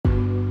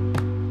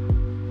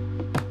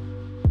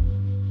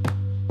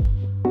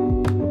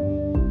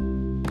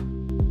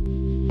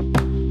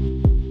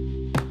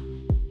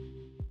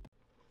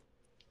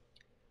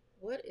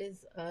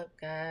up,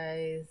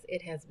 guys?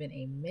 It has been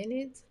a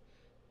minute.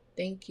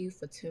 Thank you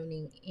for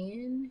tuning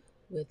in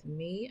with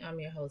me. I'm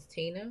your host,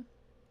 Tina,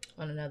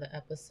 on another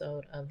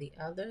episode of The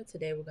Other.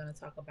 Today, we're going to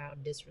talk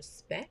about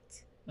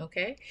disrespect,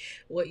 okay?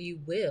 What you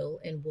will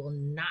and will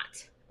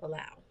not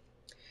allow.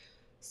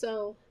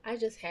 So, I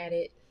just had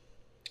it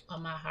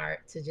on my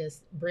heart to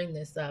just bring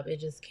this up. It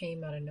just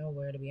came out of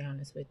nowhere, to be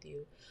honest with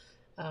you.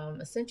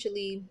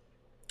 Essentially,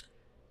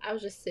 I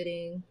was just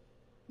sitting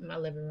in my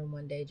living room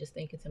one day just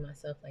thinking to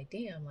myself, like,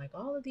 damn, like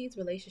all of these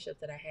relationships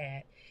that I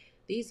had,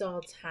 these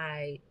all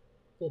tied,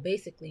 will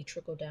basically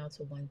trickle down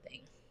to one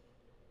thing: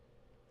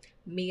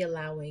 me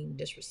allowing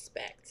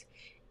disrespect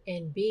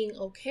and being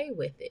okay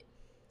with it.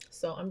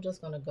 So I'm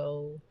just going to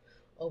go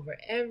over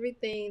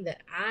everything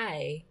that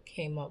I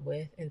came up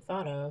with and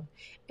thought of,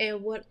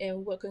 and what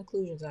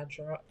conclusions I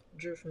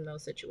drew from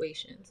those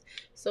situations.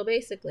 So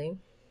basically,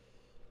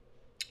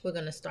 we're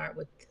going to start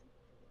with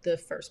the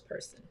first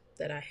person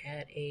that I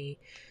had a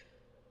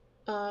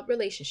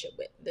relationship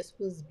with. This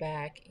was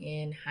back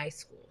in high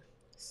school.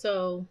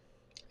 So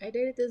I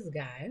dated this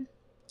guy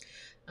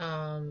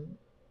um,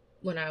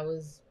 when I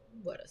was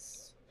I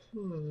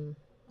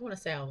want to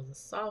say I was a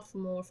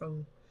sophomore,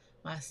 from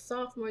my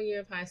sophomore year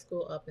of high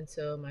school up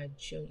until my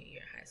junior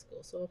year of high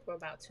school. So for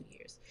about 2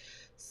 years.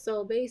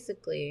 So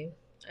basically,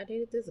 I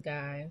dated this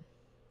guy.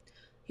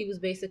 He was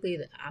basically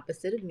the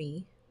opposite of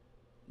me.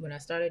 When I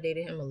started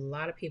dating him, a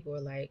lot of people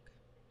were like,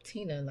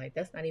 Tina, like,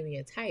 that's not even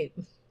your type.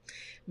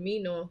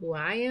 Me knowing who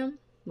I am,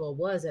 well,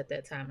 was at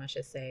that time, I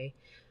should say,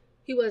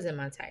 he wasn't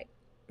my type.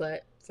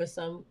 But in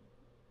some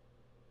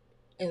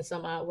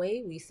odd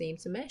way, we seemed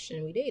to mesh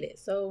and we dated.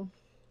 So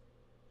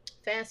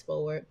fast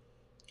forward,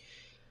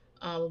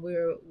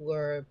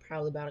 we're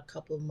probably about a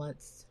couple of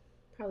months,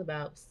 probably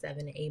about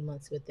 7 to 8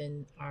 months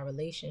within our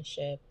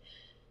relationship.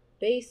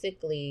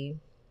 Basically,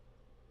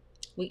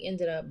 we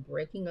ended up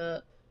breaking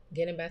up,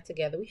 getting back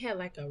together. We had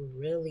like a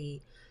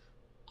really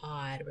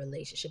odd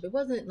relationship. It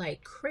wasn't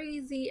like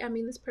crazy. I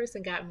mean, this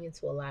person got me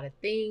into a lot of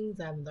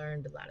things. I've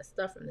learned a lot of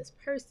stuff from this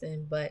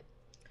person, but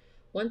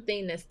one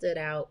thing that stood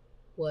out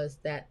was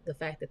that the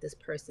fact that this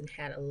person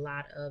had a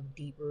lot of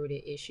deep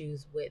rooted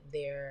issues with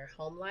their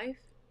home life.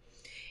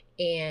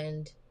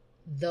 And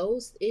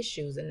those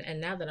issues, and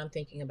now that I'm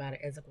thinking about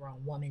it as a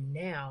grown woman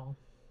now,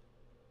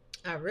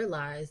 I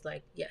realized,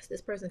 like, yes,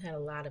 this person had a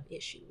lot of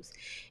issues.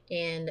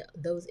 And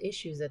those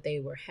issues that they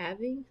were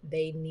having,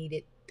 they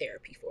needed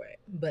therapy for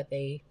it. But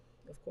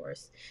of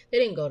course, they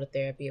didn't go to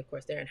therapy. Of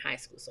course, they're in high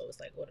school. So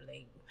it's like,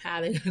 how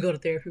are they going to go to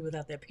therapy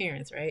without their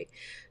parents, right?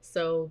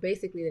 So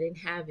basically, they didn't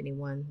have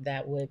anyone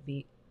that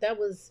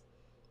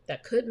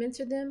could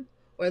mentor them,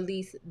 or at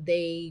least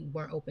they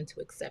weren't open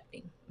to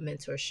accepting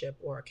mentorship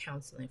or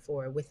counseling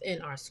for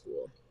within our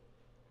school.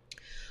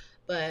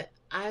 But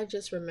I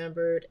just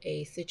remembered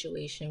a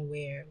situation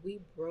where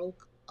we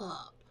broke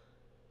up.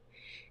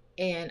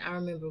 And I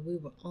remember we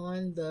were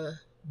on the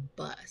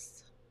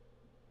bus.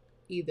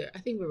 I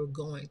think we were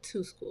going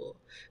to school,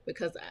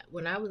 because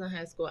when I was in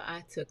high school,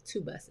 I took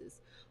two buses.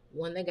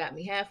 One that got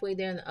me halfway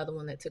there, and the other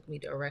one that took me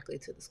directly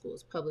to the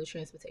school's public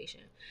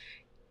transportation.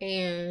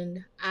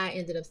 And I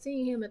ended up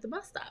seeing him at the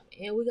bus stop,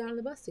 and we got on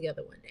the bus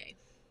together one day.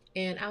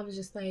 And I was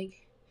just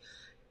like,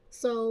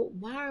 so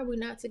why are we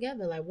not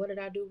together? Like, what did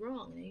I do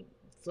wrong? And he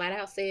flat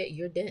out said,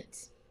 you're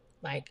dense.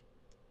 Like,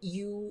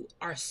 you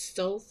are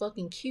so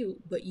fucking cute,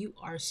 but you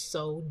are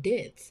so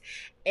dense.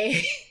 And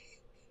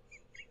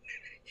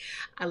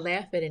I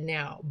laugh at it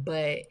now,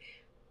 but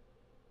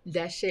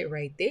that shit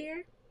right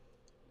there,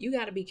 you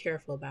got to be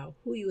careful about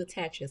who you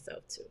attach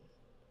yourself to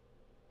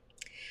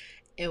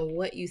and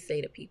what you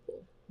say to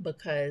people,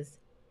 because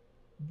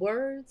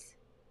words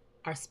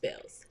are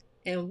spells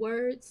and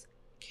words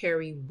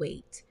carry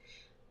weight.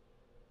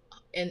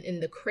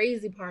 And the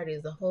crazy part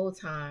is, the whole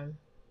time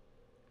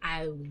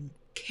I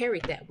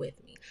carried that with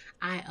me.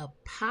 I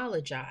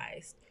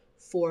apologized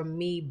for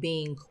me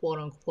being quote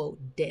unquote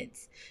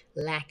dense,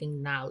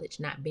 lacking knowledge,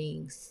 not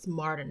being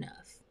smart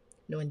enough.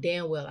 Knowing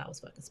damn well I was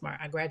fucking smart.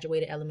 I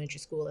graduated elementary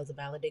school as a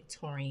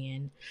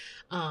valedictorian.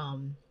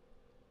 Um,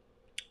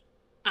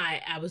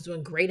 I was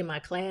doing great in my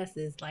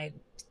classes, like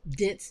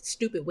dense,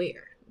 stupid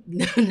where?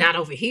 Not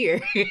over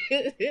here.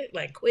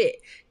 Like, quit.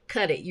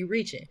 Cut it. You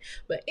reaching.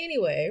 But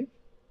anyway,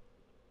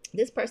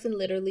 this person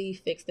literally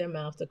fixed their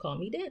mouth to call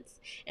me dense.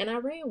 And I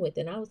ran with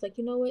it. And I was like,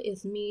 you know what?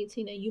 It's me,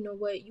 Tina. You know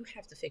what? You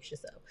have to fix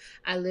yourself.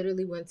 I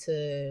literally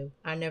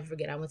I'll never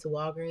forget, I went to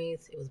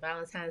Walgreens. It was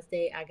Valentine's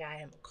Day. I got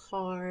him a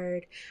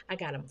card. I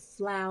got him a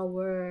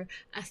flower.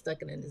 I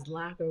stuck it in his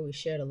locker. We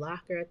shared a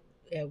locker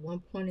at one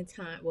point in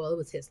time. Well, it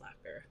was his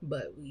locker,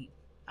 but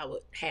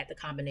had the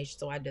combination.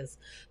 So I just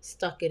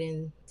stuck it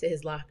into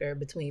his locker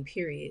between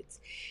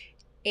periods.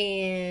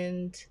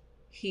 And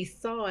he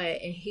saw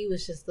it, and he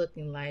was just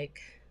looking like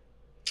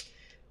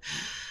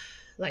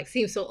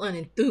seemed so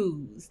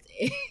unenthused.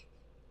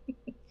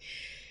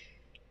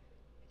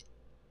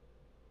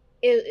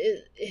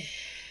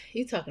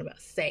 You talking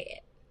about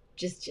sad,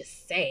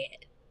 just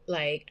sad.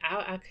 Like,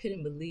 I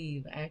couldn't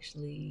believe,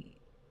 actually.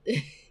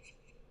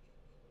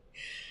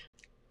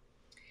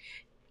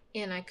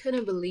 And I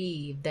couldn't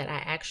believe that I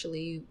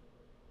actually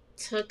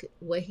took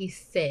what he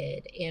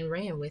said and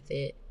ran with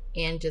it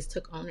and just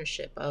took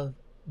ownership of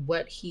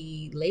what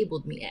he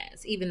labeled me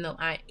as, even though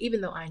I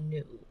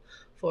knew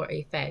for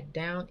a fact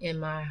down in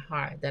my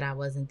heart that I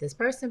wasn't this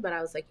person. But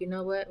I was like, you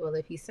know what, well,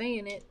 if he's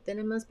saying it, then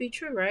it must be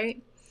true,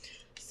 right?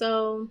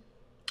 So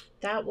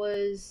that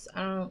was,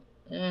 I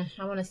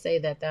want to say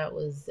that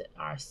was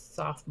our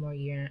sophomore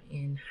year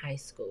in high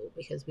school,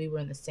 because we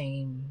were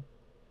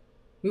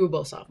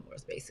both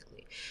sophomores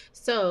basically.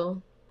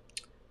 So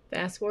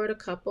fast forward a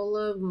couple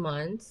of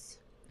months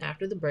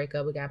after the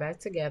breakup, we got back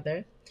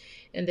together.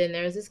 And then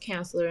there's this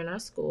counselor in our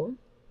school.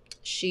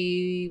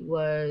 She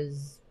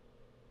was,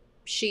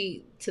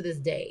 she, to this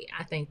day,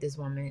 I thank this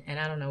woman, and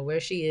I don't know where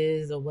she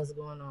is or what's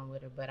going on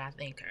with her, but I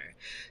thank her.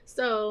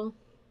 So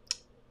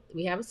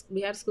we had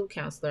a school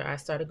counselor. I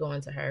started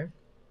going to her.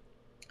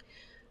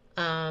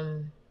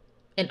 Um,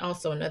 and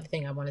also another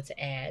thing I wanted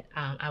to add,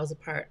 I was a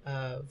part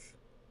of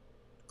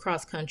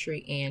cross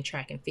country and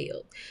track and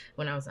field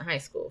when I was in high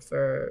school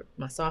for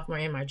my sophomore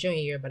and my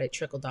junior year, but it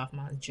trickled off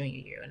my junior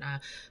year. And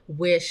I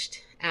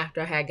wished after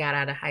I had got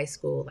out of high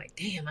school, like,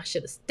 damn, I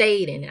should have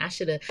stayed in it.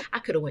 I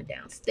could have went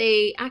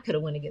downstate. I could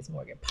have went against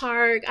Morgan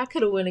Park. I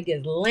could have went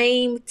against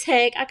Lame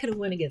Tech. I could have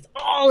went against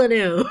all of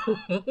them.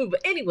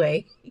 But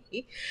anyway,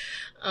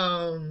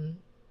 um,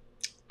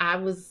 I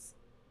was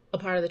a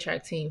part of the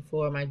track team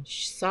for my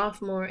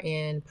sophomore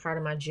and part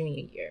of my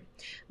junior year.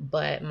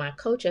 But my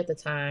coach at the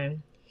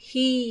time,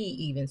 he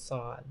even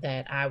saw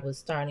that I was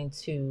starting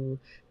to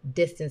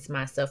distance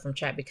myself from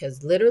track,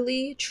 because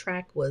literally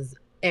track was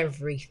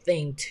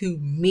everything to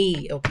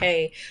me.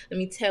 Okay, let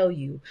me tell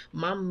you,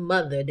 my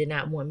mother did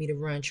not want me to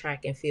run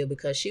track and field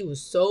because she was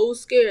so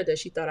scared that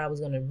she thought I was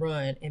going to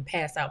run and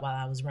pass out while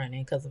I was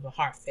running because of a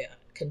heart failure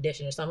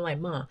condition or something. Like,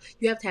 Mom,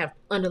 you have to have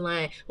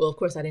underlying, well, of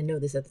course I didn't know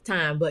this at the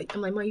time, but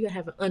I'm like, Mom, you gotta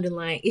have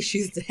underlying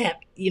issues to have,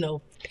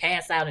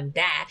 pass out and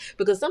die,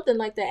 because something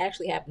like that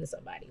actually happened to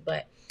somebody.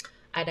 But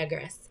I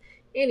digress.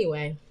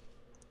 Anyway,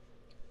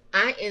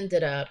 I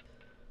ended up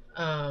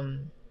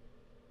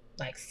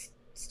like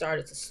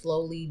started to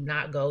slowly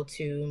not go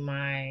to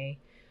my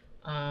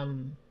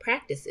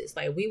practices.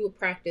 Like, we would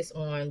practice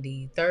on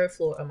the third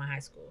floor of my high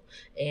school,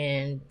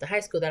 and the high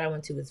school that I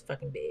went to was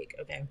fucking big.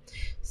 Okay,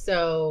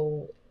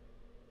 so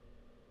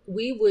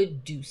we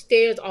would do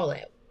stairs, all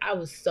that. I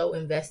was so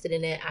invested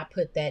in it. I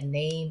put that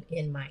name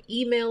in my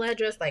email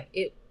address. Like,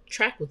 it,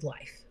 track was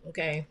life.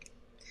 Okay,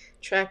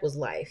 track was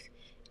life.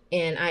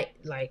 And I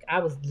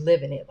was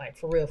living it, like,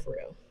 for real, for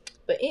real.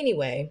 But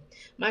anyway,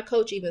 my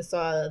coach even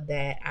saw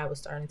that I was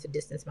starting to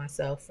distance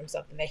myself from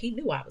something that he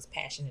knew I was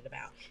passionate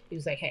about. He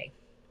was like, hey,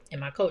 and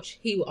my coach,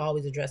 he will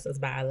always address us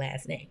by our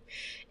last name.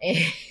 And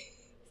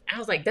I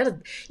was like, that is,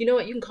 you know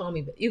what? You can call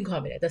me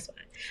that. That's fine.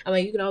 I'm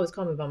like, you can always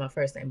call me by my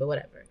first name, but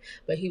whatever.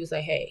 But he was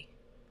like, hey,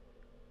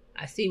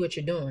 I see what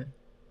you're doing.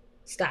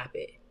 Stop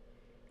it.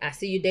 I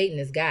see you dating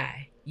this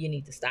guy. You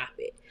need to stop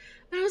it.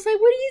 And I was like,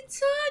 what are you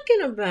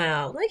talking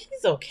about? Like,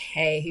 he's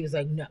okay. He was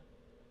like, no,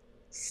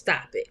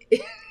 stop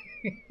it.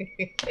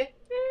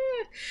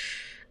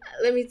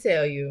 Let me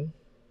tell you,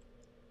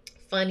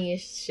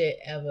 funniest shit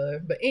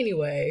ever. But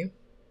anyway,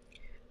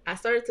 I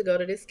started to go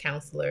to this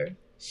counselor.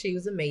 She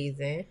was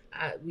amazing.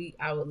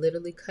 I would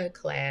literally cut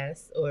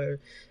class or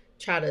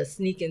try to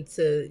sneak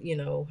into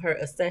her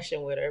a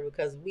session with her,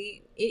 because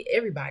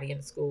everybody in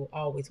the school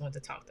always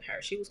wanted to talk to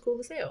her. She was cool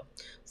as hell.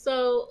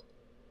 So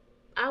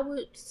I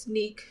would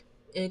sneak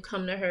and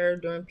come to her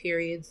during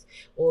periods,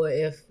 or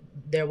if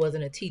there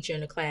wasn't a teacher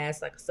in the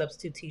class, like a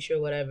substitute teacher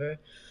or whatever,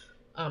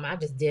 I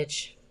just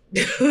ditch.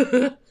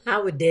 I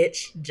would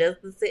ditch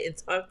just to sit and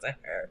talk to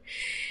her.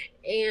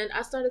 And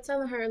I started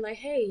telling her, like,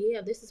 hey,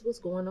 yeah, this is what's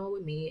going on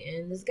with me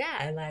and this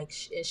guy. Like,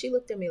 and she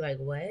looked at me like,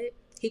 what?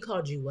 He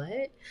called you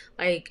what?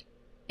 Like,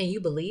 and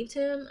you believed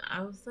him?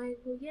 I was like,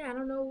 well, yeah, I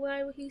don't know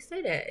why would he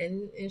say that.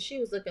 And she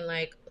was looking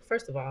like,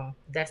 first of all,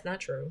 that's not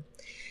true.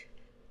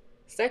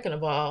 Second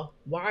of all,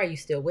 why are you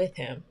still with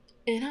him?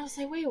 And I was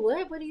like, wait,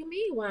 what? What do you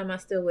mean? Why am I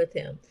still with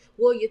him?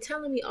 Well, you're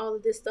telling me all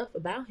of this stuff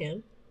about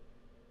him.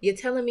 You're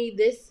telling me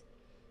this.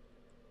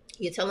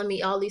 You're telling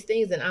me all these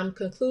things, and I'm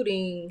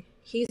concluding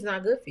he's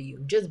not good for you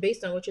just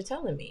based on what you're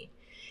telling me.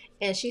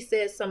 And she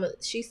said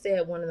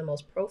one of the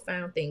most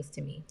profound things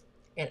to me.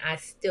 And I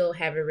still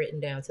have it written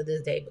down to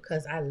this day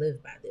because I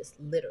live by this,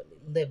 literally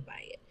live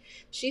by it.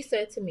 She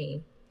said to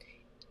me,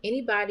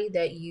 anybody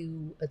that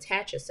you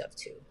attach yourself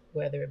to,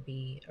 whether it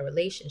be a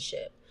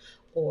relationship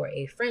or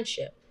a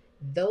friendship,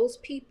 those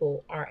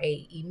people are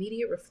a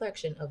immediate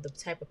reflection of the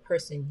type of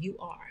person you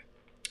are.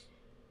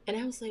 And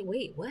I was like,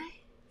 wait, what?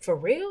 For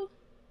real?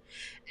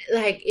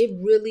 Like, it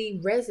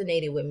really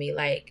resonated with me.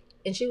 Like,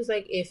 and she was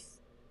like,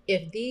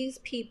 if these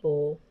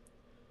people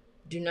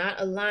do not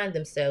align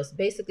themselves,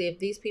 basically, if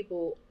these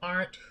people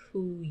aren't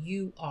who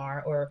you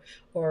are,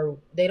 or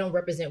they don't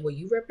represent what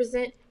you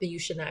represent, then you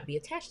should not be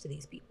attached to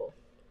these people.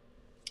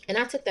 And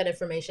I took that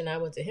information, I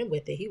went to him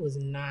with it. He was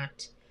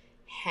not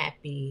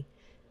happy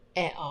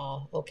at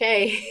all.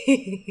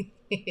 Okay.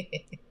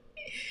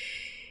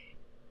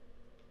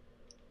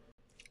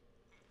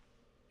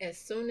 As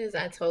soon as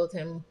I told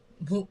him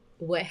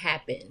what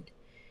happened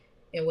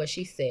and what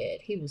she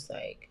said, he was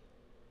like,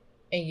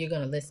 "And you're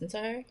gonna listen to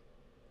her?"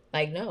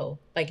 Like, no.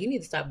 Like, you need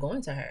to stop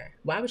going to her.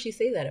 Why would she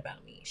say that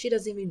about me? She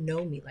doesn't even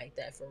know me like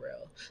that for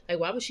real. Like,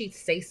 why would she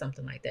say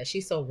something like that?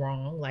 She's so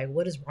wrong. Like,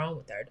 what is wrong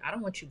with her? I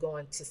don't want you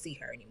going to see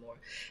her anymore.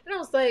 And I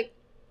was like,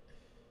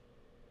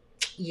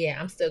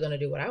 yeah, I'm still gonna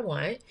do what I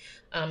want.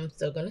 I'm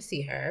still gonna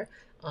see her,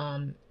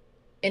 um,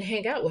 and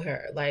hang out with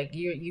her. Like,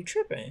 you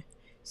tripping.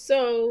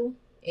 So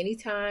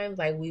anytime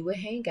like we would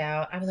hang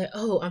out, I'd be like,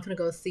 oh, I'm gonna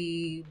go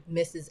see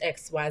Mrs.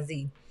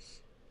 XYZ.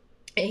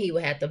 And he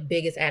would have the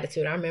biggest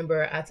attitude. I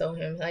remember I told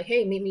him like,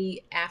 "Hey, meet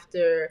me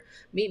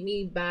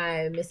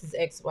by Mrs.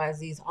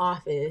 XYZ's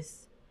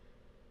office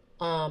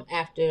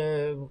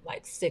after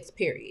like 6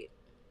 period,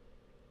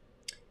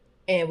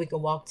 and we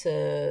can walk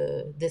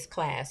to this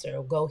class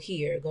or go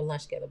here, go to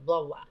lunch together,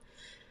 blah blah."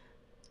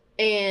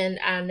 And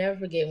I'll never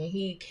forget when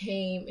he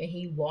came and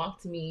he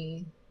walked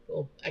me,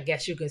 well, I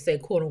guess you can say,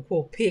 quote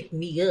unquote, pick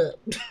me up.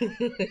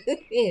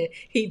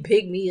 He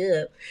picked me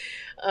up.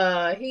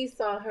 He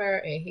saw her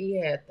and he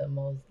had the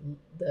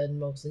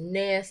most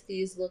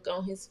nastiest look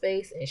on his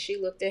face, and she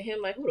looked at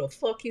him like, "Who the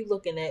fuck you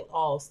looking at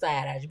all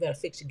side eyes? You better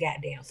fix your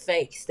goddamn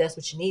face. That's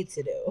what you need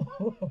to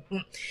do."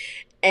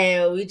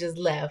 And we just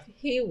left.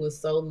 He was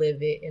so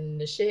livid,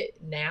 and the shit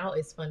now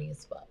is funny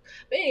as fuck.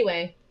 But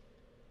anyway,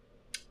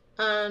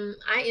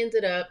 I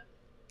ended up,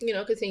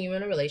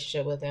 continuing a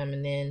relationship with him,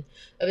 and then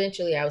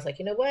eventually I was like,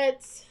 you know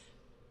what?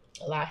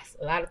 A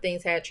lot of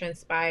things had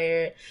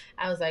transpired.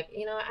 I was like,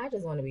 I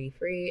just want to be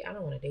free. I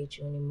don't want to date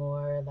you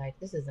anymore. Like,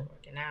 this isn't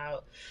working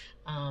out.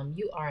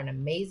 You are an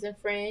amazing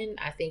friend.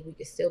 I think we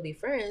could still be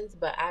friends,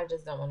 but I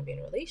just don't want to be in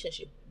a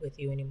relationship with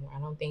you anymore. I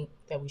don't think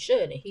that we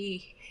should. And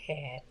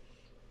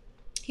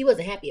he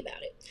wasn't happy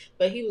about it,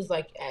 but he was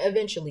like,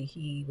 eventually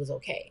he was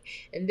okay.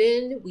 And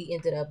then we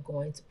ended up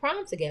going to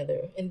prom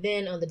together, and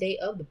then on the day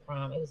of the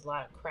prom, it was a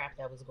lot of crap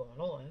that was going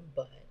on,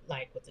 but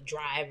like with the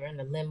driver and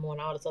the limo and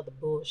all this other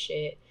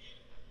bullshit.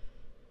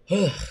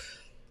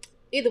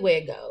 Either way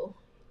it go,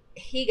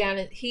 he had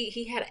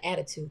an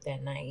attitude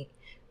that night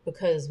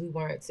because we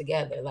weren't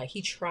together. Like,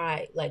 he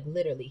tried, like,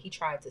 literally he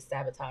tried to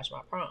sabotage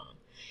my prom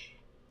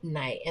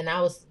night, and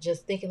I was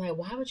just thinking, like,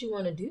 why would you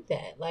want to do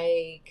that?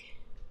 Like,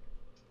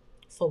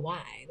 for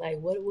why? Like,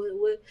 what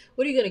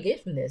are you gonna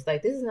get from this?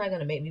 Like, this is not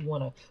gonna make me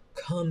want to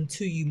come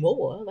to you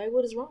more. Like,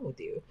 what is wrong with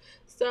you?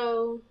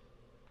 So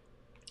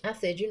I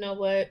said, you know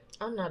what?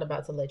 I'm not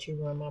about to let you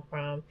ruin my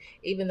prom.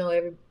 Even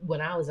though when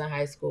I was in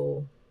high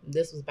school,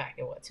 this was back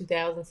in what,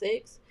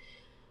 2006.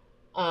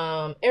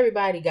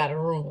 Everybody got a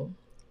room,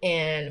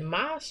 and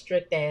my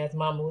strict ass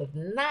mama was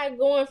not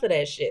going for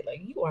that shit. Like,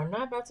 you are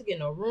not about to get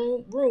no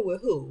room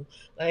with who?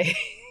 Like,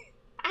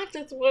 I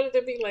just wanted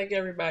to be like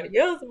everybody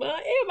else, but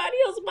everybody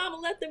else mama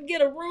let them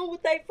get a room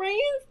with their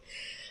friends.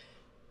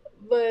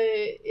 But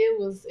it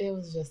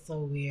was just so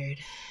weird.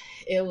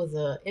 It was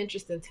a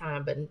interesting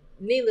time, but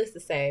needless to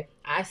say,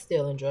 I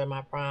still enjoy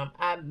my prom.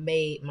 I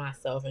made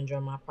myself enjoy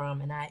my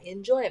prom, and I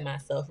enjoyed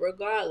myself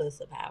regardless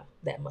of how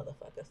that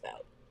motherfucker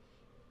felt.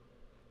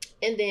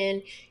 And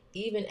then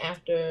even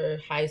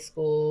after high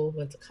school,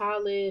 went to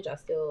college, I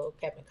still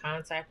kept in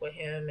contact with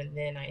him. And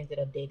then I ended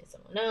up dating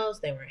someone else.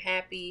 They weren't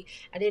happy.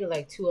 I dated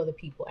like two other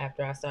people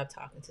after I started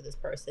talking to this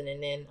person.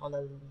 And then on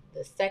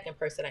the second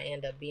person I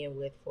ended up being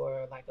with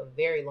for like a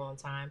very long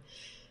time,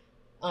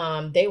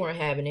 they weren't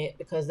having it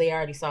because they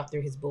already saw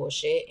through his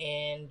bullshit.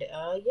 And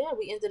yeah,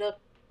 we ended up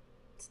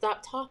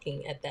stopped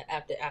talking at that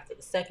after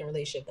the second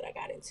relationship that I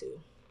got into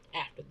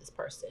after this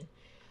person.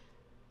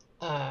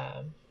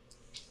 Um,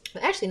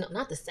 but actually, no,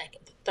 not the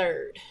second, the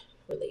third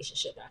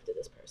relationship after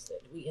this person.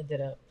 We ended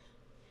up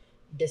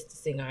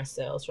distancing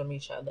ourselves from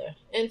each other,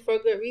 and for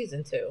good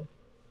reason, too.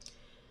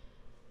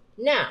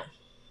 Now,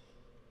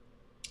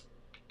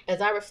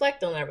 as I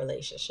reflect on that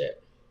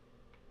relationship,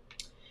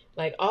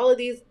 like all of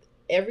these,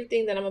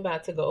 everything that I'm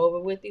about to go over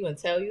with you and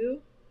tell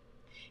you,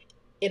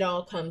 it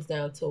all comes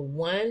down to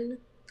one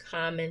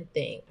common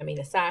thing. I mean,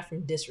 aside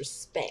from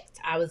disrespect,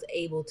 I was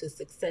able to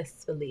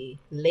successfully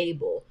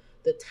label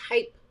the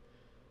type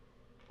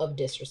of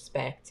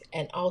disrespect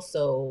and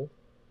also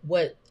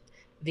what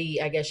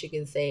I guess you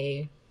can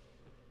say,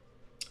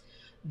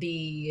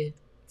 the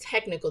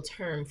technical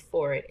term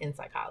for it in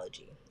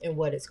psychology and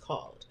what it's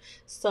called.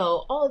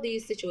 So all of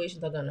these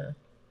situations they're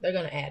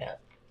gonna add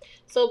up.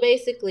 So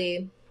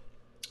basically,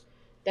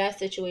 that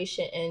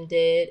situation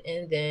ended,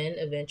 and then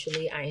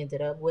eventually I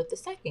ended up with the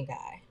second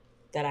guy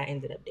that I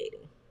ended up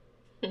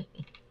dating.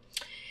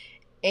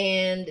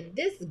 And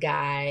this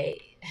guy,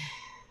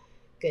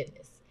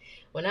 goodness,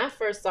 when I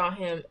first saw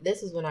him,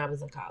 this is when I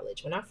was in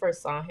college. When I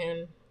first saw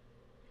him,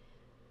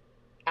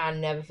 I'll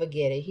never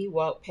forget it. He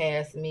walked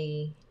past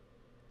me,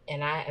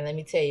 and let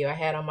me tell you, I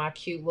had on my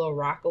cute little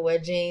Rockaway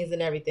jeans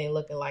and everything,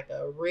 looking like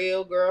a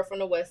real girl from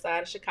the west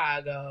side of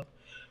Chicago.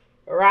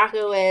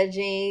 Rockaway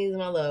jeans,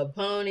 my little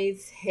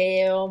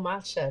ponytail, my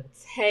Chuck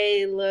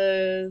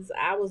Taylors.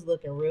 I was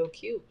looking real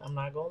cute. I'm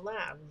not gonna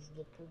lie, I was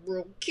looking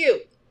real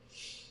cute.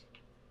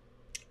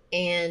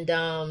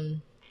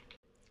 And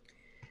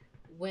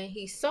when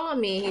he saw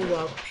me, he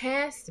walked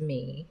past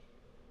me.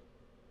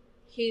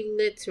 He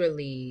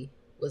literally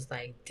was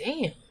like,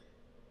 damn,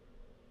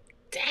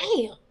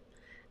 damn.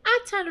 I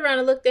turned around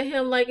and looked at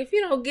him like, if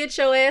you don't get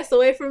your ass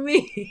away from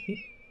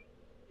me.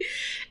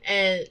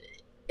 and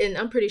and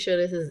I'm pretty sure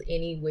this is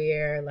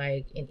anywhere,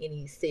 like in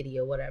any city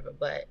or whatever.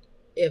 But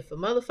if a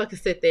motherfucker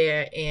sit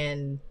there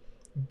and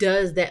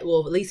does that,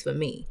 well, at least for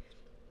me,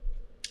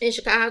 in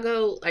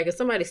Chicago, like if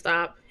somebody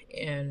stop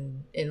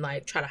and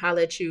like try to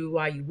holler at you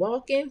while you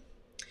walking,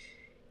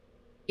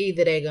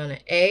 either they're gonna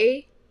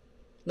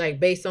like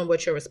based on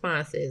what your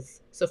response is.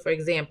 So for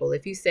example,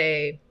 if you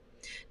say,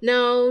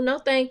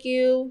 no, thank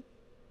you,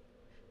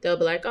 they'll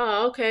be like,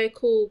 oh, okay,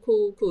 cool.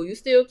 You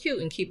still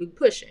cute, and keep it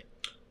pushing.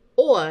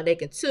 Or they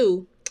can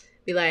too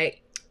be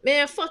like,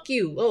 man, fuck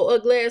you. Oh,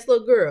 ugly ass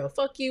little girl.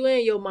 Fuck you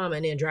and your mama,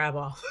 and then drive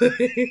off.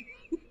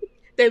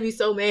 They'd be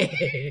so mad.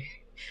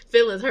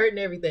 Feelings hurt and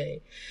everything.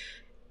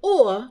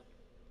 Or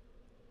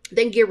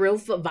they can get real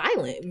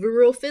violent,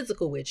 real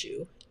physical with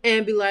you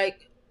and be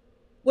like,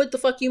 what the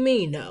fuck you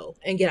mean no?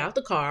 And get out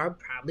the car,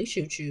 probably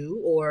shoot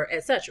you or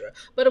etc.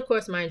 But of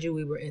course, mind you,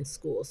 we were in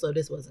school, so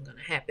this wasn't going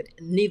to happen.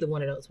 Neither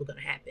one of those were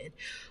going to happen.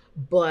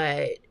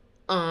 But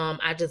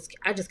I just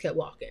kept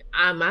walking.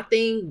 My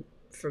thing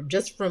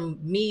from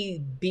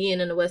me being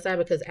in the West Side,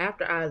 because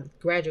after I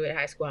graduated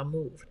high school, I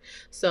moved.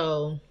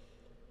 So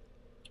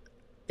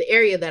the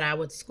area that I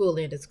went to school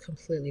in is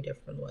completely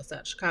different from the West Side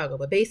of Chicago.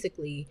 But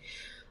basically,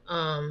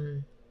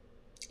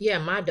 yeah,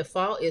 my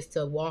default is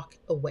to walk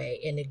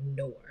away and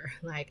ignore.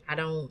 Like, I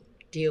don't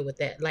deal with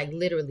that. Like,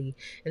 literally,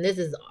 and this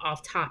is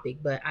off topic,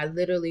 but I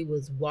literally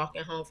was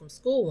walking home from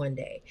school one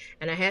day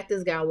and I had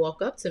this guy not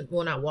walk up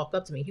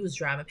to me. He was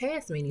driving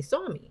past me and he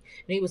saw me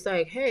and he was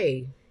like,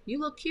 hey, you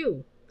look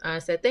cute. I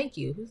said, thank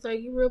you. He was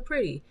like, you're real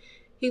pretty.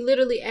 He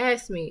literally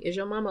asked me, is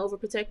your mama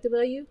overprotective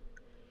of you?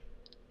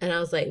 And I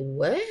was like,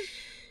 what?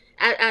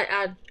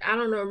 I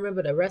don't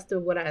remember the rest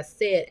of what I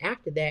said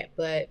after that,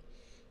 but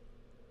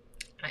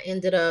he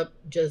ended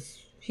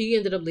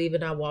up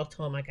leaving. I walked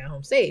home. I got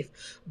home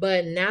safe.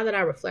 But now that I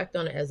reflect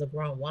on it as a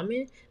grown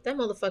woman, that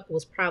motherfucker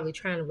was probably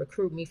trying to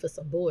recruit me for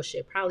some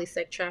bullshit. Probably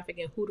sex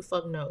trafficking. Who the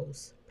fuck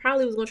knows?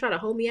 Probably was going to try to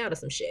hold me out of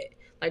some shit.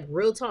 Like,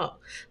 real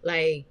talk.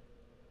 Like,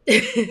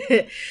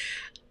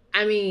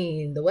 I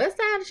mean, the west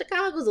side of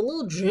Chicago is a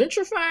little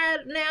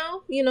gentrified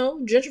now. You know,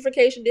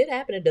 gentrification did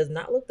happen. It does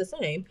not look the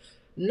same.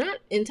 Not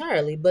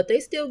entirely, but they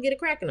still get it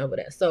cracking over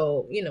there.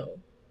 So, you know,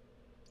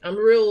 I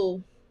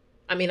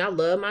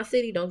love my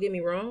city, don't get me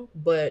wrong,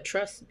 but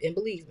trust and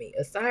believe me,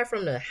 aside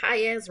from the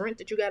high ass rent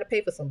that you got to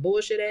pay for some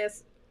bullshit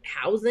ass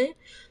housing,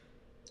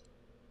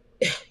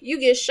 you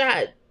get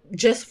shot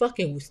just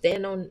fucking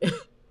stand on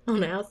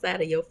on the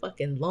outside of your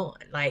fucking lawn.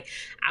 Like,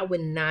 I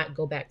would not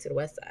go back to the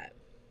west side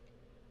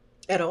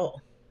at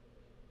all.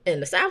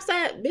 And the south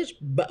side, bitch,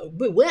 but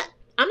what?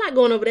 I'm not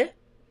going over there.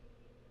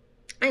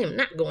 I am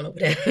not going over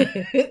there.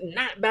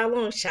 Not by a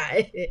long shot.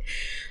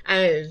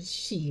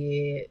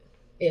 Shit.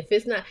 If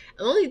it's not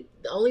the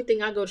only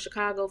thing I go to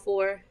Chicago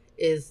for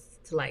is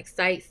to like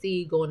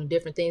sightsee, go into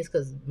different things.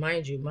 Because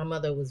mind you, my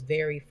mother was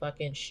very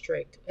fucking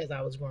strict as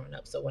I was growing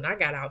up. So when I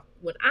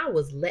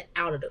was let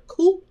out of the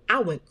coop, I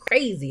went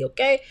crazy.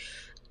 Okay,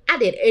 I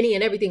did any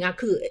and everything I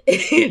could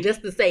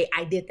just to say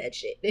I did that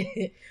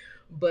shit.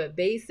 But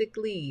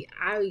basically,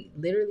 I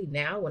literally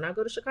now, when I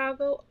go to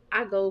Chicago,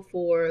 I go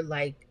for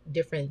like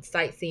different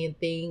sightseeing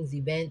things,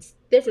 events,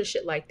 different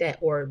shit like that,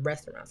 or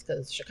restaurants.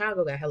 Because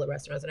Chicago got hella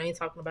restaurants. And I ain't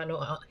talking about no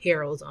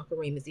Harold's, Uncle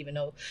Remus, even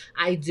though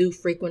I do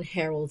frequent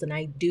Harold's and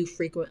I do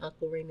frequent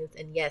Uncle Remus.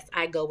 And yes,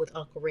 I go with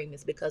Uncle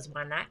Remus because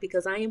why not?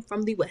 Because I am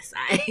from the West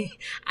Side.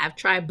 I've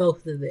tried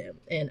both of them.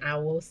 And I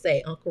will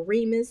say Uncle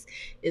Remus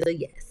is a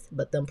yes.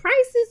 But them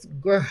prices,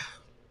 girl,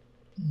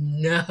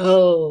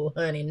 no,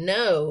 honey,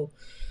 no.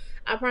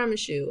 I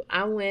promise you,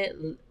 I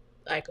went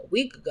like a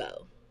week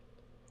ago.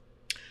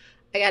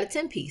 I got a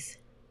 10 piece.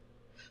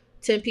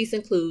 10 piece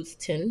includes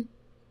 10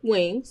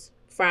 wings,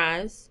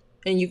 fries,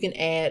 and you can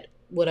add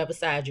whatever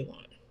side you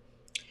want.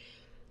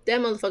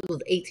 That motherfucker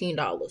was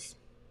 $18.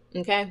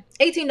 Okay?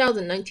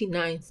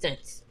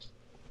 $18.99.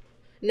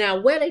 Now,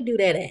 where they do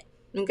that at?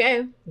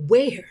 Okay?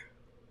 Where?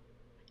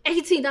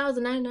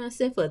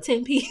 $18.99 for a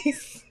 10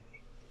 piece?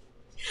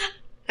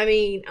 I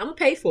mean, I'm going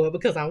to pay for it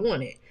because I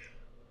want it.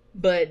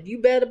 But you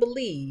better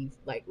believe,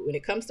 like, when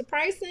it comes to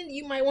pricing,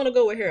 you might want to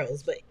go with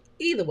Harold's. But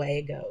either way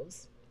it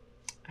goes.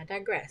 I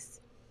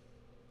digress.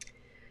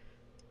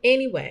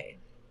 Anyway,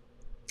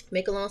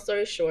 make a long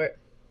story short,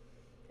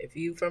 if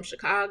you from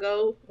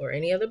Chicago or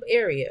any other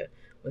area,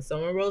 when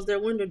someone rolls their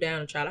window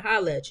down and try to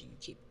holler at you, you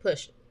keep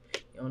pushing.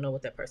 You don't know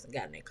what that person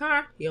got in their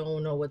car. You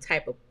don't know what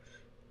type of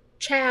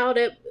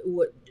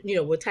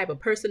what type of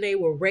person they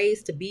were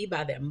raised to be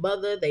by their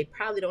mother. They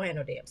probably don't have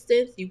no damn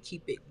sense. You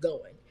keep it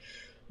going.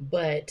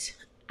 But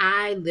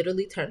I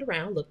literally turned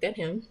around, looked at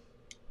him,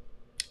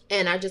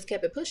 and I just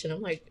kept it pushing.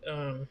 I'm like,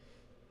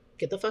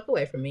 get the fuck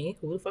away from me.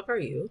 Who the fuck are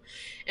you?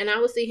 And I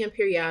would see him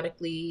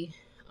periodically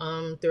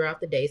throughout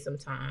the day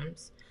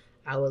sometimes.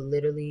 I would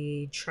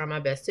literally try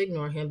my best to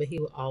ignore him, but he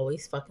would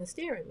always fucking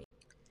stare at me.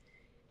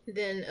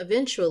 Then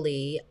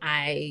eventually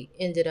I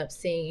ended up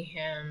seeing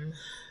him.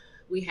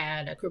 We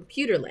had a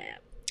computer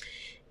lab.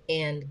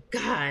 And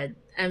God,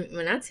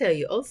 when I tell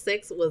you,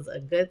 '06 was a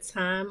good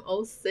time.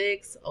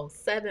 '06,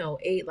 '07,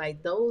 '08,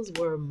 like those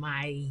were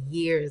my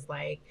years.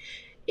 Like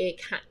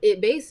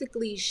it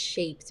basically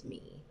shaped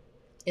me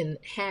and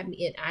had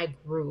me, and I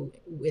grew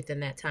within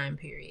that time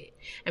period.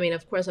 I mean,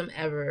 of course, I'm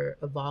ever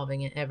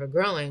evolving and ever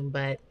growing,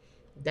 but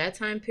that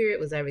time period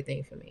was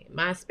everything for me.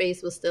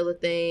 MySpace was still a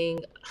thing,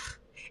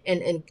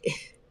 and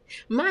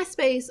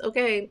MySpace,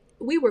 okay,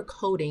 we were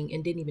coding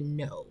and didn't even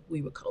know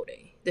we were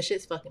coding. The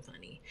shit's fucking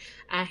funny.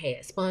 I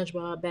had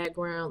SpongeBob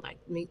background, like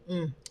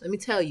let me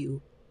tell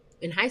you,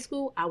 in high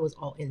school I was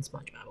all in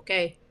SpongeBob.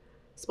 Okay,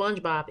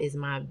 SpongeBob is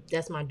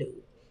that's my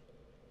dude.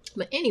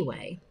 But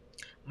anyway,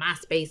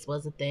 MySpace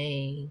was a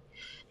thing.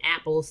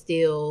 Apple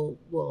still,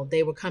 well,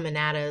 they were coming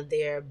out of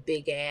their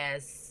big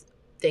ass,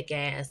 thick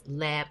ass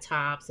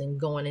laptops and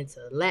going into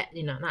not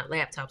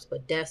laptops,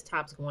 but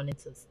desktops, going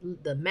into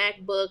the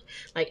MacBook.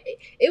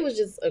 Like it was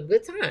just a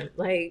good time,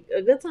 like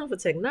a good time for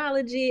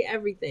technology,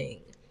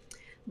 everything.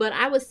 But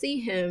I would see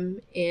him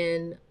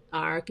in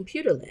our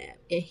computer lab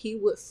and he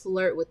would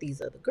flirt with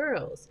these other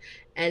girls.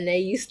 And they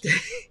used to,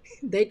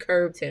 they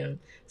curved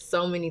him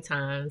so many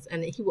times.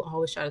 And he would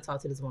always try to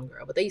talk to this one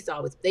girl. But they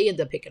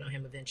ended up picking on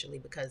him eventually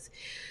because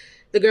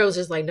the girl was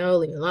just like, no,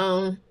 leave me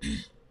alone.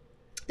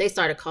 They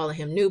started calling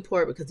him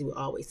Newport because he would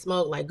always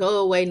smoke. Like,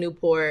 go away,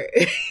 Newport.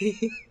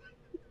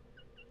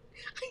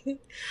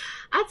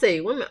 I tell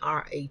you, women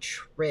are a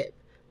trip.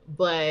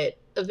 But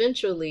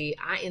eventually,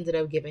 I ended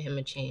up giving him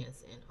a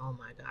chance. And oh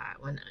my God,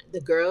 when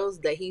the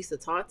girls that he used to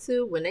talk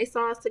to, when they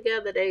saw us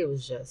together, they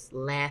was just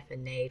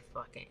laughing their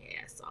fucking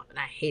ass off. And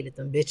I hated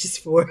them bitches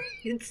for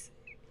it.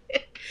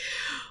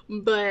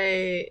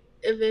 But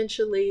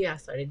eventually, I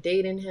started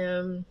dating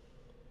him.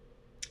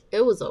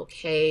 It was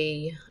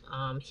okay.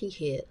 He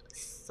hid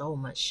so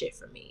much shit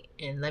from me.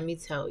 And let me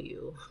tell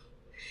you,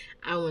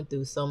 I went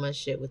through so much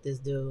shit with this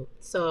dude.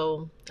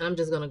 So I'm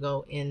just gonna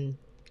go in.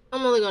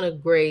 I'm only gonna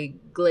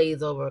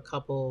glaze over a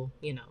couple,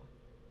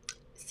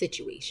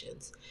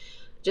 situations,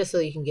 just so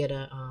you can get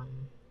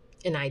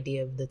an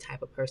idea of the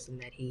type of person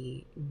that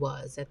he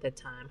was at the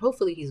time.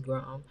 Hopefully, he's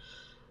grown.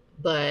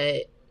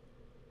 But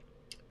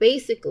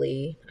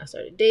basically, I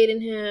started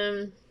dating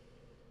him.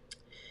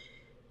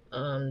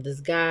 This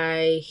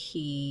guy,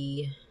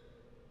 he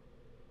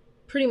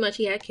pretty much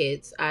he had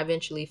kids. I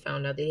eventually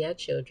found out that he had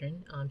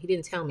children. He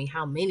didn't tell me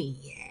how many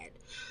he had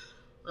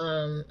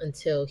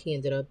until he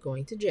ended up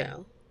going to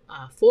jail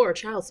for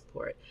child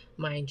support,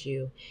 mind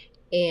you.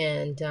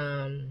 And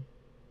then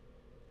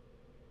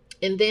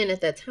at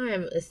that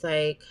time, it's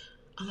like,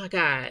 oh my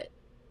God,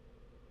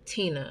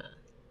 Tina,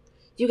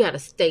 you got to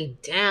stay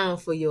down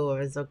for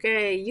yours,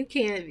 okay? You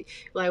can't,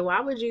 like, why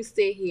would you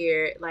sit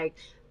here, like,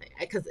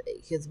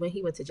 because when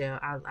he went to jail,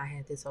 I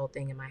had this whole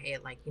thing in my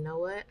head, like, you know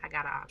what? I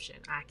got an option.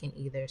 I can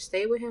either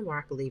stay with him or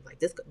I can leave.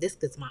 Like, this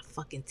is my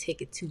fucking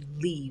ticket to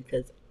leave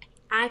because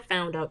I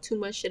found out too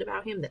much shit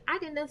about him that I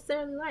didn't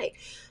necessarily like.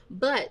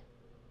 But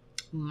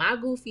my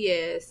goofy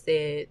ass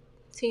said,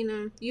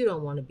 Tina, you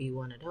don't want to be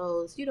one of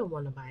those. You don't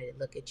want nobody to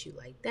look at you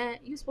like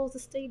that. You're supposed to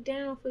stay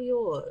down for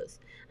yours.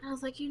 I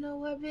was like, you know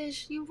what,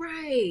 bitch? You're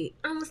right.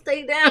 I'm going to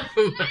stay down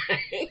for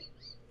mine.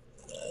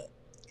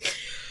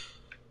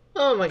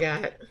 Oh my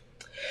God.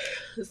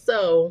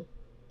 So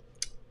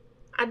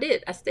I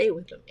did. I stayed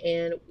with him.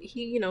 And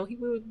we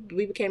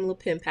became little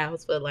pen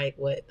pals for like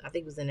what? I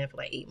think it was in there for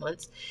like 8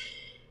 months.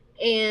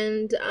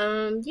 And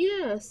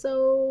yeah,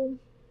 so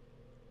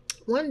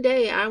one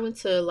day I went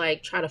to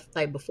like try to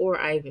like before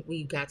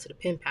we got to the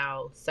pen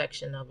pal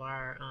section of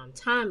our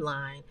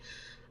timeline.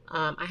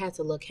 I had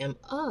to look him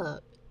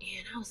up,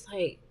 and I was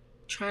like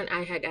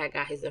I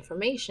got his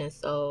information,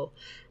 so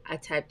I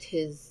typed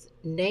his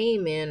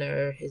name in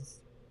or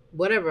his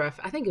whatever.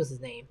 I think it was his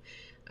name.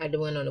 I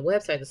went on the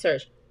website to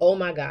search. Oh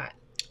my God!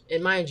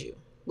 And mind you,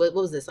 what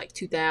was this, like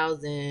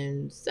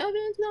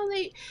 2007,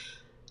 2008?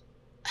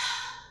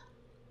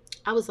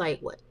 I was like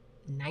what,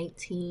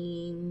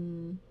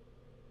 19,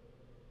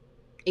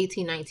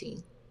 18,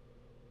 19,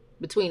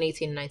 between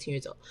 18 and 19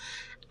 years old.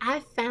 I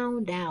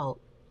found out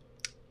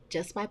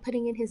just by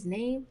putting in his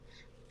name,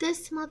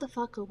 this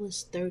motherfucker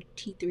was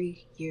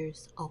 33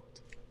 years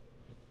old.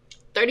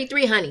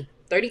 33, honey.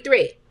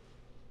 33.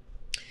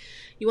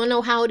 You want to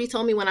know how old he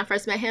told me when I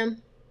first met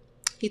him?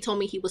 He told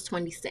me he was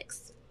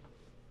 26.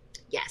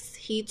 Yes,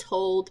 he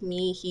told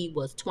me he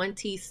was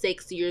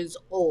 26 years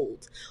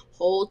old.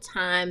 Whole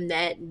time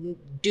that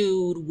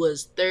dude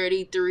was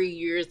 33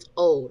 years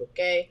old,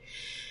 okay?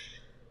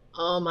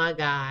 Oh my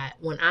God.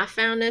 When I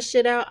found that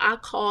shit out, I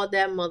called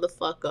that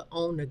motherfucker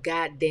on the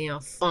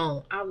goddamn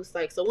phone. I was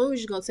like, so when was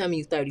you gonna tell me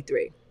you're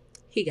 33?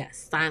 He got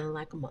silent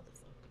like a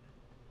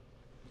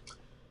motherfucker.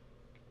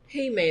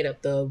 He made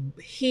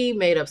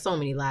up so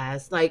many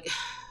lies. Like,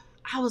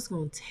 I was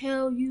gonna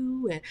tell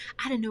you, and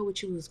I didn't know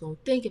what you was gonna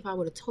think. If I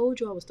would have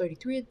told you I was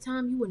 33 at the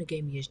time, you wouldn't have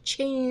gave me a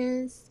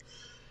chance.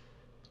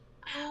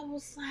 I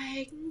was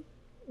like,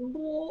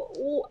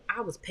 boy, I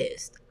was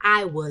pissed.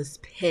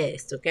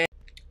 Okay?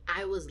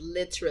 I was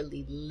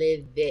literally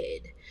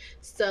livid.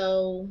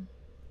 So,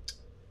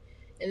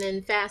 and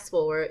then fast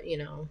forward,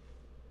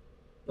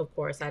 of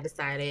course, I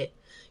decided,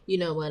 you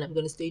know what, I'm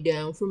gonna stay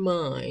down for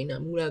mine.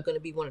 I'm not gonna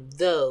be one of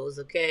those,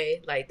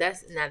 okay? Like that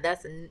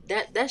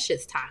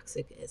shit's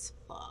toxic as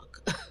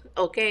fuck.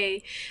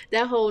 Okay?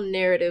 That whole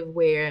narrative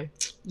where,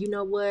 you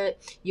know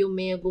what, your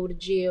man go to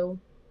jail,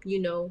 you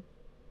know,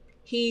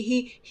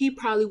 he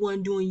probably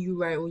wasn't doing you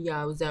right when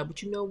y'all was out,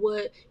 but you know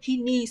what? He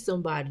needs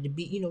somebody to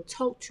be,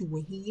 talk to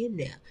when he in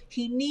there.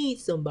 He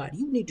needs somebody.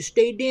 You need to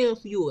stay down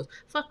for yours.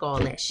 Fuck all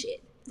that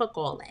shit. Fuck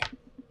all that.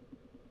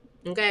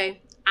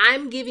 Okay?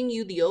 I'm giving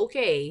you the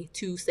okay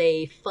to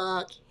say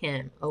fuck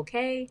him,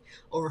 okay?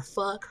 Or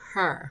fuck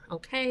her,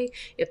 okay?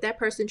 If that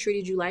person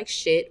treated you like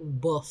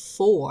shit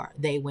before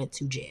they went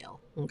to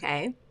jail,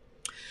 okay?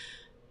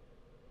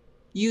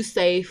 You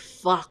say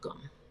fuck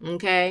them,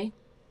 okay?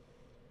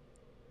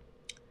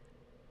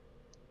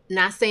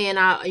 Not saying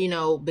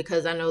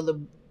because I know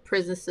the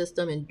prison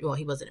system, and well,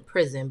 he wasn't in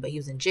prison, but he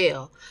was in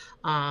jail.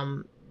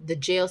 The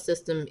jail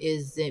system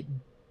isn't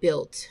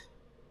built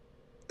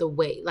the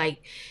way,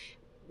 like,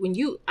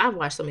 I've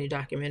watched so many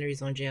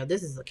documentaries on jail.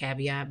 This is a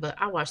caveat, but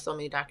I watched so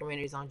many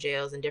documentaries on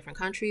jails in different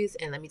countries,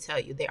 and let me tell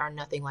you, they are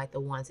nothing like the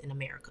ones in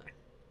America.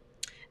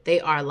 They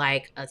are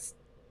like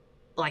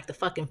the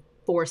fucking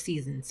Four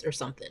Seasons or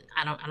something.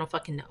 I don't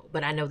fucking know,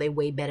 but I know they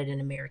way better than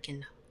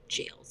American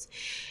jails.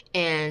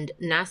 And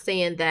not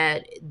saying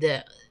that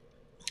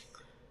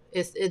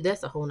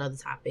that's a whole nother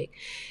topic.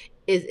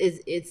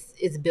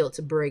 It's built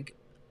to break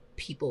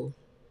people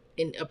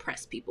and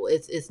oppress people.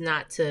 It's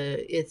not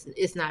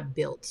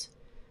built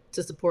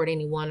to support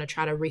anyone or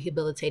try to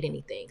rehabilitate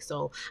anything.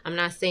 So I'm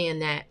not saying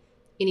that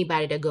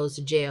anybody that goes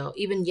to jail,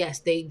 even yes,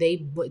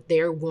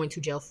 they're going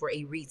to jail for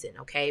a reason,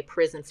 okay?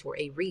 Prison for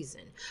a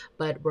reason.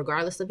 But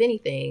regardless of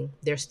anything,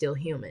 they're still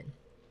human.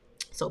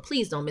 So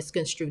please don't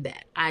misconstrue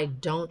that. I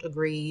don't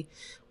agree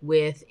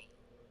with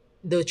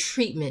the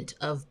treatment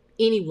of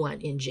anyone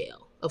in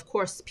jail. Of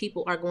course,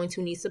 people are going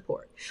to need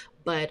support.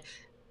 But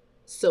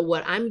so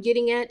what I'm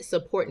getting at,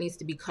 support needs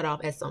to be cut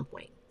off at some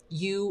point.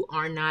 You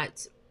are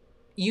not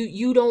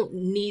you don't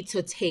need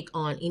to take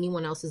on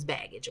anyone else's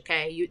baggage,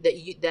 okay?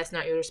 That's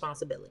not your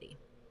responsibility.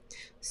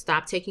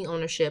 Stop taking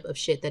ownership of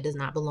shit that does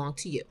not belong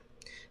to you.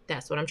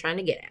 That's what I'm trying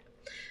to get at.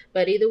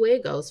 But either way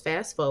it goes,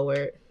 fast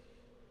forward,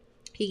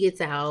 he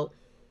gets out.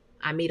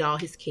 I meet all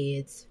his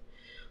kids.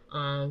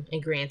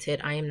 And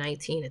granted, I am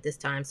 19 at this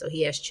time, so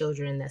he has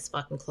children that's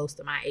fucking close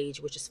to my age,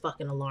 which is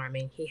fucking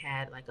alarming. He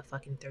had like a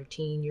fucking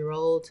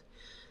 13-year-old.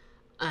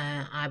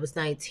 I was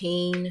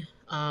 19.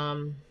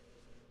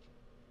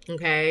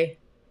 Okay.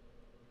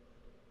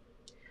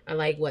 I'm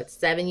like, what,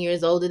 7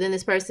 years older than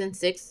this person?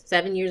 6,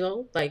 7 years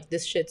old? Like,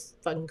 this shit's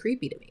fucking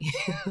creepy to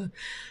me.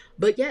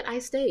 But yet I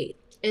stayed.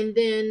 And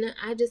then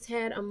I just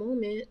had a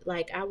moment,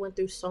 like, I went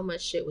through so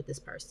much shit with this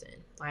person.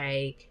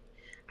 Like,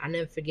 I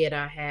never forget,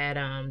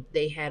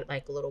 they had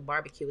like a little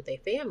barbecue with his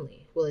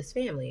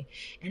family.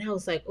 And I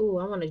was like, oh,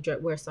 I want to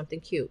wear something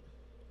cute.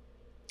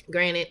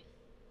 Granted,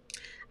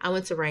 I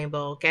went to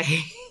Rainbow, okay?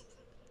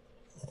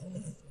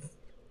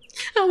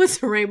 I went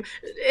to Rainbow.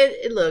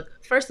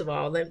 Look, first of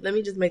all, let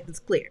me just make this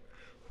clear.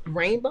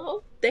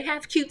 Rainbow, they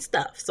have cute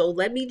stuff. So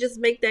let me just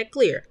make that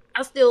clear.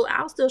 I'll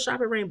still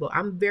shop at Rainbow.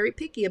 I'm very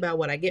picky about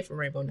what I get from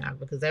Rainbow now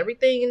because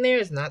everything in there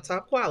is not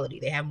top quality.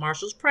 They have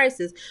Marshall's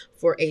prices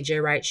for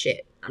AJ Wright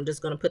shit. I'm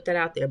just gonna put that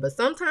out there. But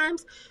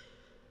sometimes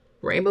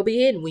Rainbow be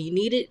hidden. When you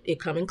need it, it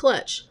come in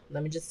clutch.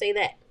 Let me just say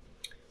that.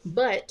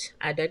 But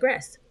I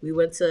digress. I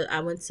went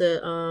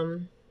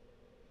to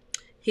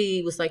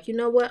he was like, you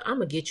know what? I'm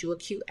gonna get you a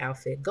cute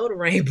outfit. Go to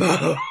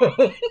Rainbow.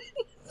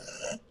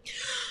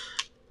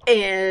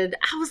 And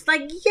I was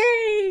like,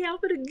 yay,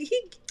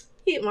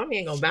 my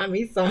man gonna buy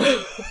me some. I'm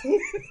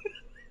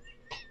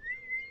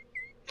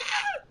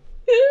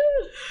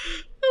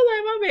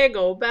like, my man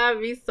gonna buy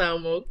me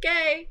some,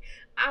 okay?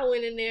 I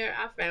went in there,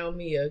 I found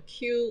me a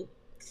cute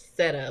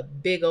set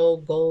of big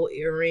old gold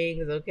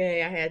earrings,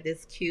 okay? I had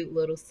this cute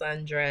little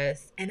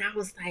sundress, and I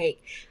was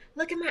like,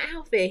 look at my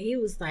outfit. He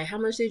was like, how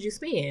much did you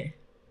spend?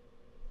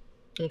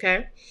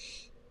 Okay?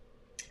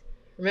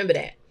 Remember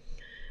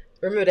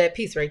that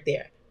piece right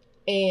there.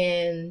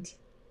 And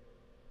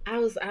I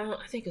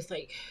think it was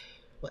like,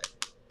 what?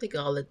 I think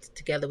all it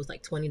together was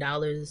like $20,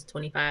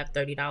 $25,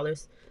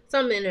 $30,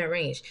 something in that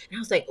range. And I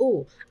was like,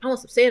 oh, I want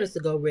some sandals to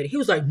go with it. He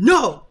was like,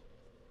 no.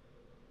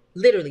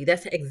 Literally,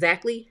 that's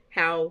exactly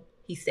how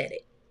he said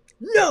it.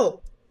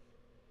 No.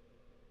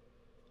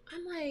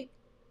 I'm like,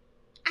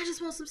 I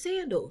just want some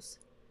sandals.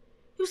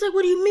 He was like,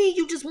 what do you mean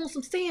you just want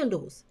some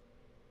sandals?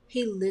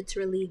 He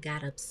literally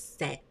got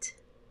upset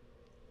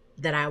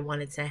that I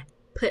wanted to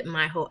put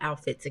my whole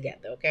outfit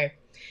together, okay?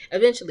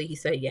 Eventually, he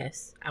said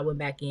yes. I went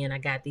back in. I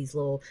got these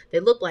they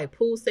looked like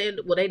pool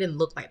sandals. Well, they didn't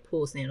look like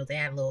pool sandals. They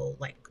had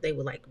they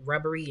were like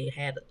rubbery and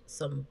had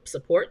some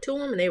support to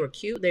them, and they were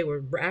cute. They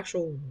were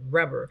actual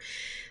rubber.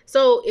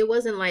 So it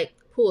wasn't like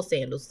pool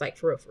sandals, like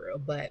for real,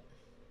 but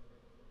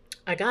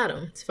I got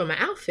them for my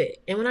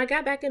outfit. And when I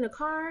got back in the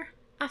car,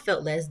 I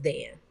felt less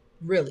than,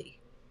 really.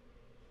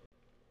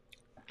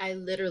 I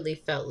literally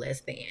felt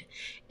less than.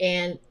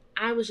 And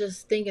I was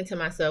just thinking to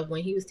myself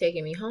when he was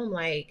taking me home,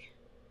 like,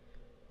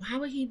 why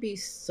would he be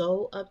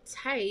so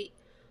uptight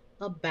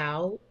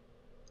about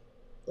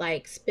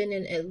like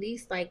spending at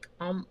least like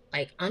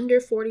under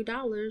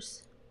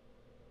 $40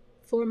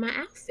 for my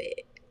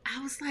outfit?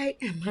 I was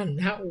like, am I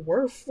not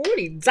worth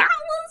 $40?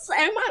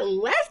 Am I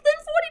less than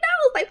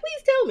 $40? Like,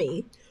 please tell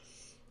me.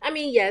 I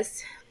mean,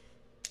 yes,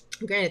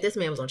 granted, this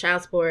man was on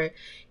child support.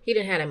 He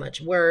didn't have that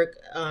much work,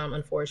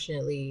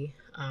 unfortunately.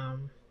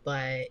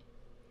 But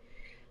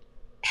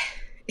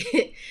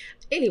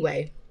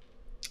anyway,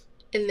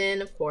 and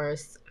then of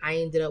course I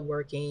ended up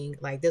working.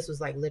 Like, this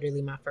was like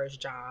literally my first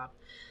job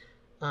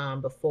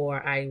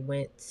before I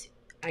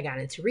got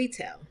into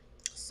retail.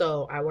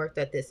 So I worked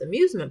at this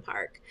amusement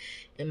park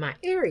in my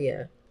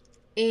area,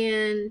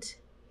 and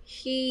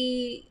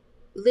he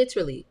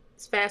literally,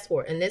 fast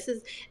forward, and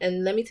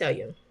let me tell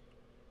you,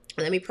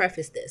 let me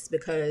preface this,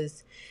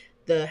 because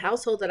the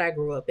household that I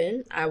grew up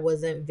in, I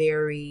wasn't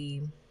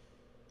in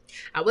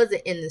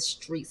the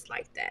streets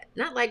like that.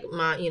 Not like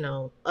my,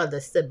 other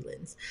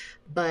siblings,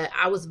 but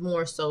I was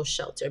more so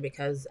sheltered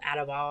because out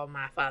of all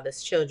my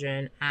father's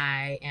children,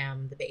 I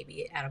am the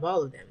baby out of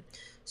all of them.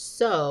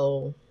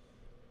 So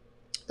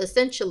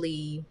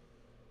essentially,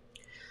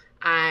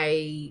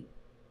 I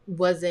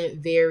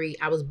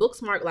I was book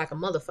smart like a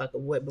motherfucker,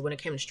 but when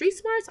it came to street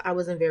smarts, I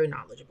wasn't very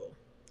knowledgeable,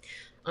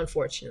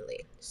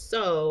 unfortunately.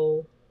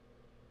 So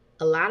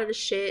a lot of the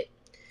shit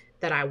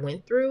that I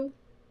went through,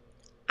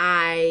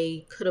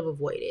 I could have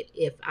avoided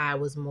if I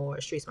was more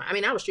street smart. I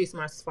mean, I was street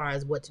smart as far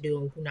as what to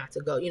do and who not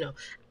to go,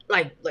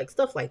 like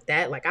stuff like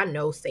that. Like, I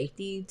know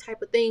safety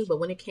type of thing, but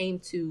when it came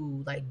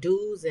to like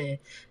dudes and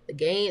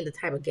the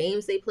type of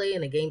games they play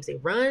and the games they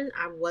run,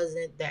 I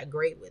wasn't that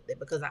great with it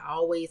because I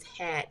always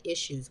had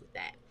issues with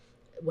that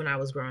when I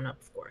was growing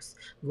up, of course.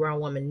 Grown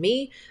woman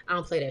me, I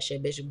don't play that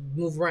shit, bitch.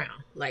 Move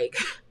around. Like,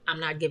 I'm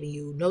not giving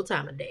you no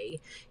time of day.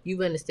 You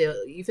finna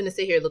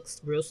sit here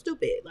looks real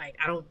stupid. Like,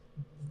 I don't,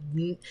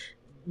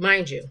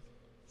 mind you,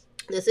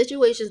 the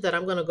situations that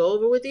I'm gonna go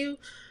over with you,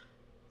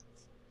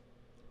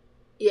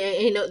 yeah,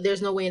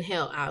 there's no way in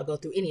hell I'll go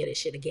through any of this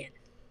shit again.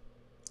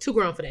 Too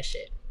grown for that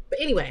shit. But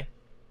anyway,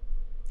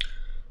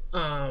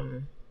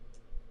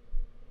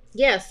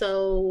 yeah,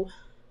 so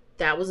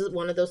that was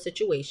one of those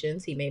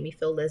situations. He made me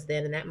feel less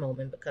than in that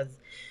moment because,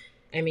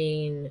 I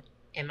mean,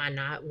 am I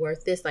not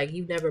worth this? Like,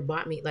 you've never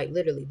bought me, like,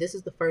 literally, this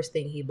is the first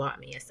thing he bought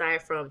me.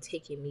 Aside from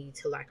taking me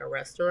to like a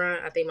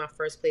restaurant, I think my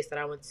first place that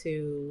I went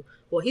to,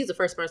 well, he's the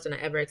first person I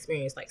ever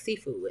experienced like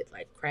seafood with,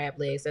 like crab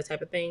legs, that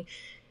type of thing.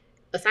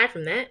 Aside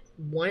from that,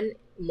 one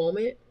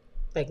moment,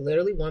 like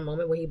literally one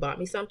moment when he bought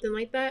me something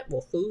like that,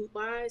 well, food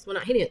wise, well,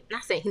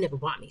 not saying he never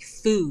bought me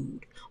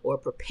food or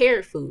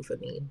prepared food for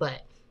me,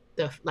 but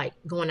the like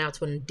going out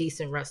to a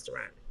decent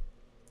restaurant,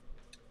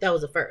 that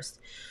was the first.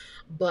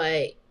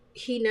 But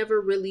he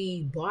never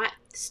really bought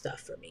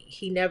stuff for me.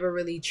 He never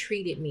really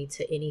treated me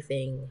to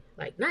anything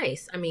like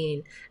nice. I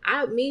mean,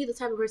 the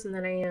type of person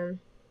that I am,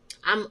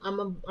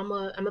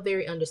 I'm a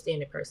very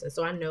understanding person.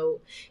 So I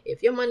know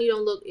if your money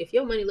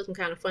looking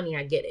kind of funny,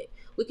 I get it.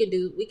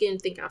 We can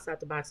think outside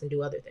the box and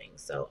do other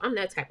things. So I'm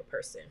that type of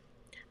person.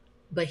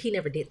 But he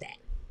never did that.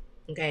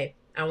 Okay?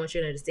 I want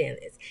you to understand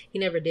this. He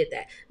never did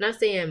that. Not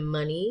saying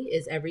money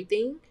is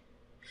everything,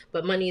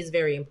 but money is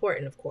very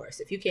important, of course.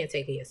 If you can't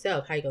take care of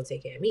yourself, how you gonna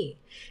take care of me?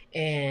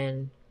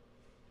 And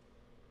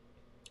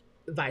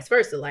vice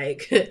versa.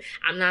 Like,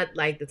 I'm not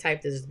like the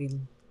type to just be,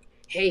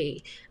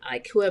 hey,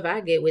 like whoever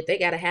I get with, they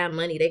gotta have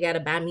money, they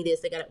gotta buy me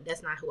this,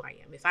 that's not who I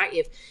am.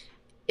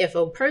 If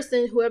a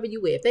person, whoever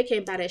you with, if they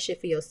can't buy that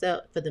shit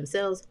for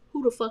themselves,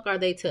 who the fuck are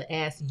they to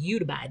ask you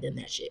to buy them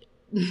that shit?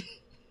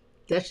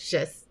 That's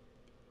just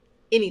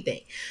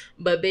anything.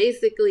 But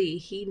basically,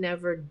 he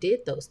never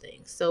did those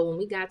things. So when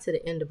we got to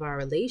the end of our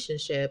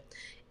relationship,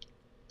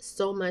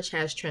 so much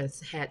had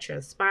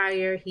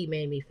transpired. He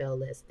made me feel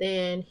less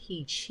than.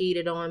 He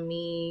cheated on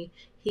me.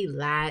 He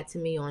lied to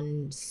me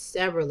on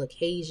several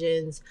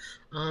occasions.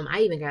 I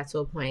even got to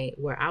a point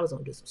where I was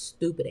gonna do some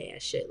stupid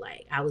ass shit.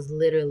 Like, I was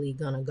literally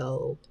gonna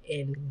go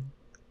and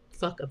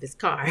fuck up his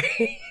car.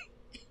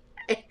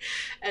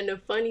 And the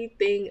funny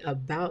thing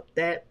about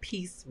that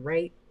piece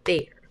right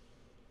there,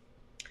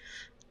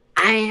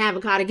 I ain't have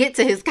a car to get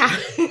to his car.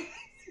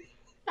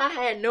 I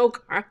had no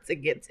car to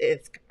get to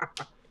his car.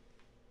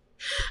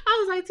 I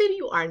was like, Titty,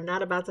 you are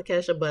not about to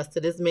catch a bus to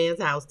this man's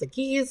house to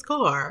key his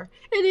car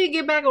and then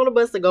get back on the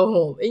bus to go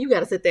home. And you got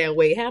to sit there and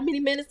wait how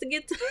many minutes to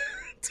get to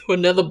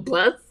another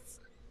bus?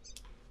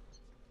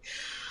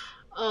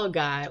 Oh,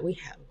 God, we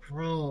have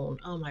grown.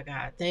 Oh, my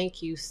God.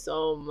 Thank you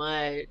so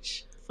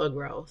much for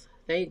growth.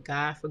 Thank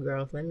God for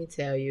growth. Let me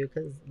tell you,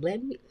 because I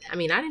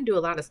didn't do a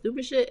lot of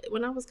stupid shit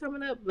when I was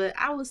coming up, but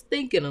I was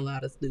thinking a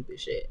lot of stupid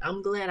shit.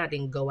 I'm glad I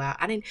didn't go out.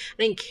 I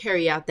didn't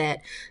carry out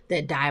that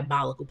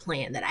diabolical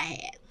plan that I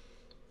had.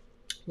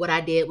 What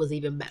I did was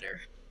even better.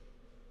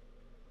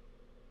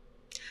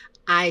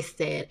 I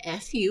said,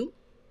 F you,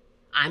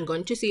 I'm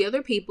going to see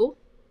other people,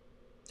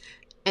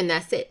 and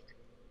that's it.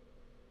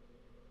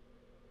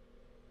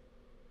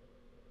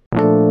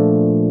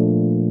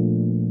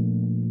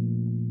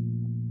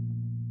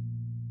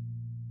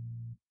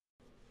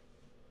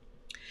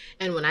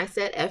 And when I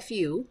said F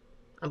you,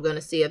 I'm going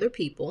to see other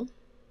people,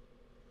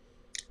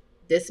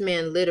 this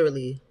man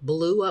literally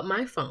blew up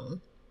my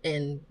phone.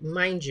 And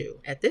mind you,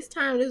 at this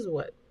time, this is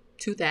what,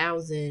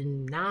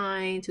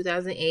 2009,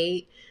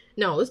 2008?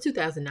 No, it was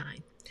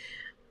 2009.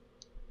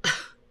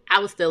 I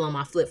was still on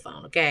my flip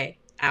phone, okay?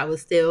 I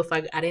was still,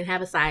 I didn't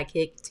have a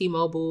Sidekick.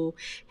 T-Mobile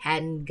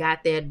hadn't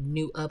got that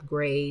new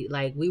upgrade.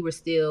 Like, we were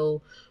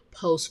still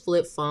post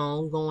flip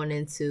phone going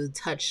into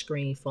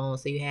touchscreen phone.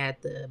 So you had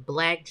the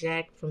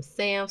Blackjack from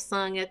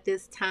Samsung at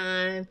this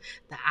time.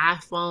 The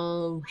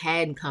iPhone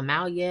hadn't come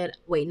out yet.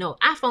 Wait, no,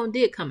 iPhone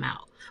did come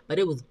out, but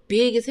it was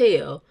big as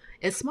hell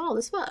and small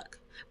as fuck.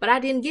 But I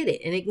didn't get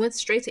it, and it went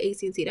straight to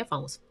AT&T. That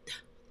phone was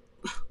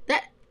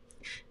that.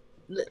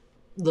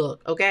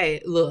 Look,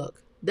 okay,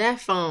 look.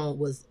 That phone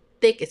was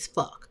thick as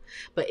fuck.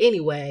 But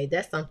anyway,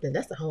 that's a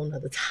whole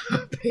nother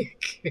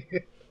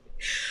topic.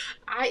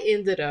 I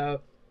ended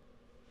up,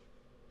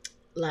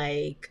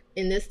 like,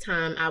 in this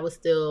time, I was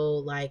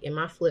still like in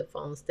my flip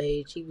phone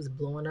stage. He was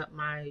blowing up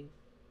my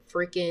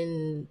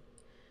freaking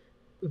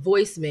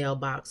voicemail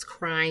box,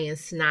 crying,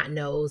 snot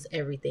nose,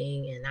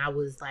 everything. And I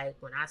was like,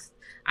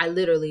 I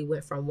literally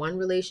went from one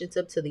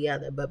relationship to the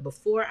other. But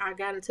before I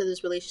got into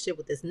this relationship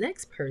with this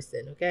next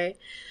person, okay,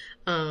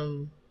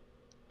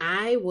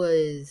 I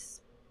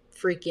was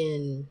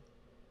freaking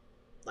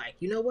like,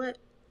 you know what?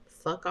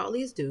 Fuck all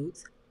these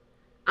dudes.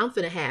 I'm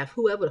finna have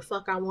whoever the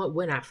fuck I want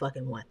when I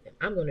fucking want them.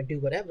 I'm gonna do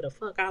whatever the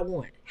fuck I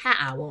want, how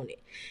I want it.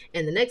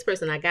 And the next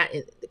person I got,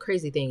 the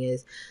crazy thing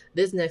is,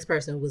 this next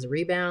person was a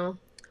rebound,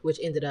 which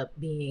ended up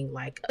being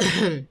like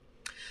a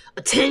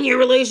 10-year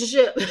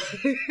relationship.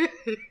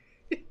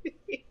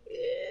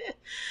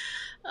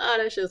 Oh,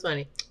 that shit was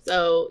funny.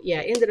 So yeah,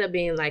 it ended up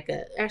being like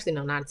actually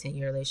no, not a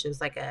 10-year relationship. It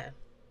was like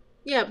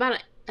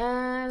about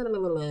I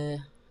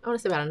want to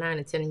say about a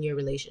 9 to 10-year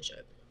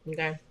relationship.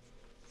 Okay.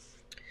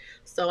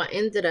 So I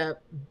ended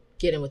up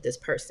getting with this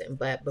person,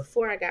 but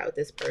before I got with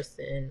this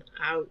person,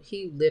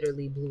 he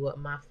literally blew up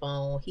my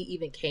phone. He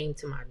even came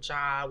to my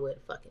job with a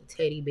fucking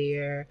teddy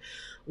bear,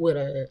 with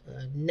a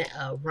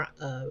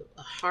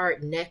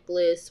heart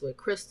necklace with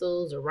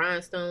crystals or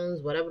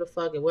rhinestones, whatever the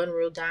fuck. It wasn't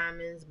real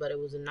diamonds, but it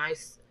was a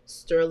nice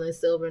sterling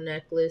silver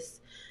necklace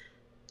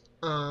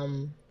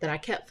that I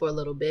kept for a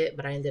little bit,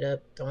 but I ended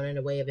up throwing it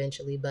away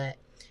eventually. But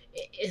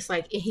it's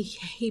like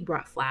he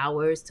brought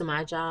flowers to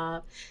my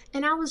job,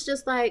 and I was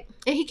just like,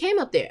 and he came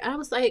up there, and I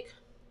was like,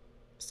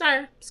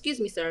 sir, excuse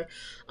me, sir,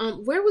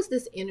 where was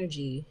this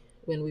energy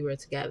when we were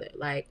together?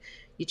 Like,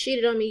 you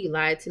cheated on me, you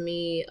lied to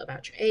me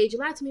about your age, you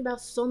lied to me about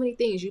so many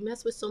things, you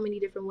messed with so many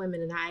different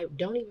women, and I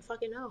don't even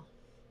fucking know.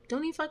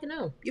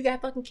 You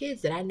got fucking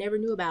kids that I never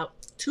knew about,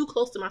 too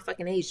close to my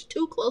fucking age,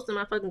 too close to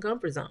my fucking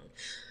comfort zone.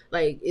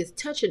 Like, it's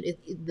touching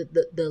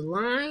the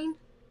line.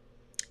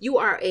 You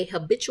are a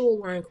habitual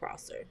line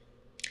crosser,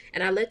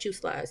 and I let you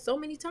slide so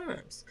many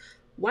times.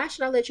 Why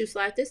should I let you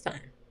slide this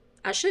time?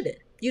 I shouldn't.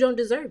 You don't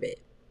deserve it.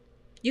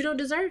 You don't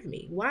deserve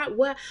me.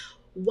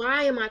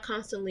 Why am I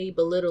constantly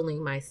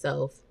belittling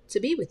myself to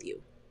be with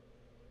you?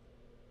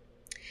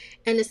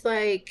 And it's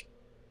like,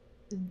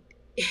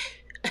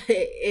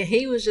 and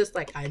he was just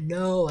like, I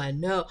know.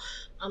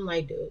 I'm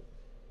like, dude,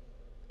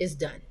 it's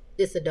done.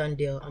 It's a done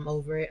deal. I'm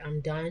over it. I'm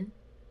done.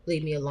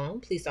 Leave me alone.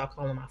 Please stop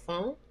calling my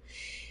phone.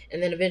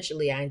 And then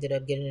eventually I ended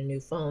up getting a new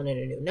phone and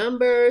a new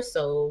number.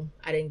 So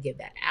I didn't give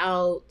that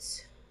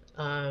out.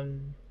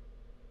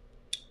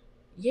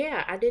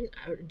 Yeah, I didn't,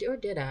 or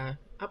did I?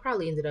 I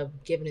probably ended up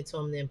giving it to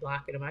him and then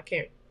blocking him. I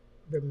can't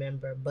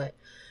remember. But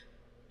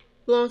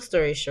long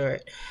story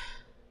short,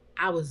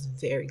 I was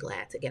very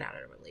glad to get out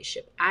of the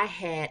relationship. I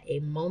had a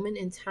moment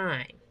in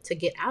time to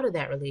get out of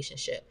that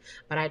relationship,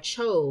 but I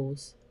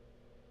chose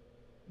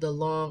the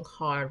long,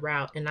 hard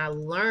route, and I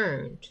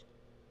learned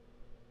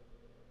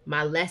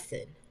my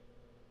lesson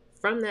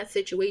from that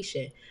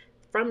situation,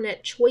 from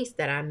that choice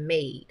that I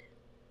made,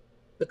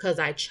 because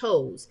I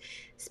chose.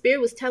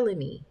 Spirit was telling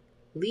me,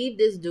 leave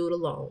this dude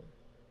alone.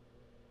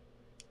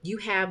 You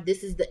have,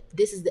 this is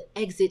the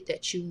exit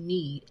that you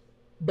need,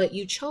 but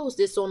you chose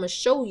this, so I'm gonna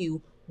show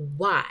you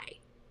why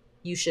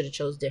you should have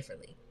chose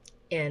differently.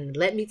 And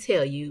let me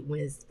tell you,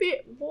 when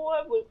spirit,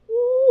 boy,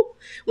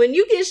 when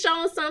you get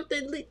shown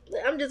something,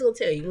 I'm just gonna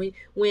tell you,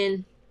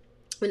 when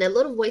that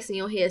little voice in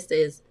your head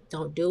says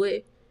don't do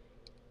it,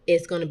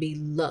 it's gonna be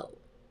low.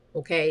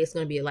 Okay, it's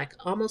gonna be like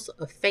almost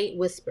a faint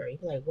whisper.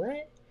 You're like,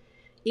 what?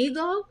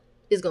 Ego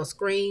is gonna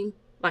scream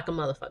like a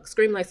motherfucker.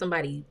 Scream like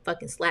somebody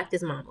fucking slapped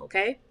his mama,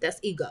 okay? That's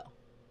ego.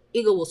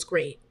 Ego will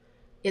scream.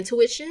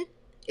 Intuition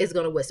is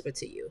gonna whisper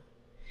to you.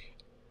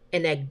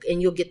 And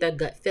you'll get that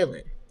gut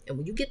feeling. And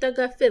when you get that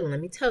gut feeling,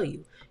 let me tell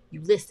you,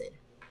 you listen.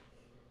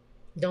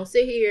 Don't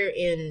sit here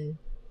and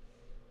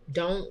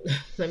don't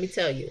let me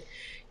tell you,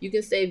 you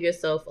can save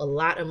yourself a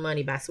lot of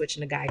money by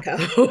switching to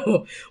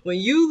Geico. when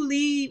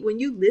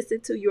you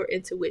listen to your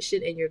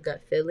intuition and your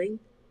gut feeling,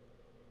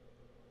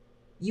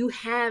 you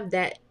have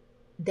that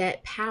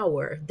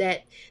power,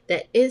 that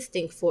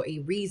instinct for a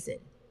reason.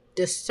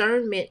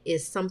 Discernment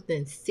is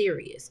something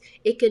serious.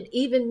 It could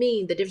even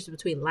mean the difference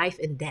between life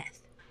and death.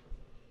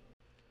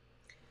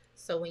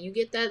 So when you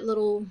get that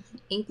little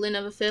inkling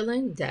of a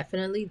feeling,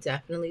 definitely,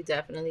 definitely,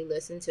 definitely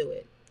listen to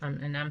it.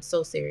 And I'm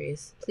so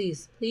serious.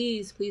 Please,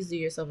 please, please do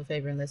yourself a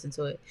favor and listen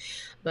to it.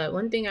 But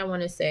one thing I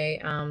want to say,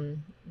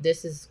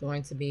 this is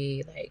going to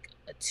be like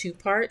a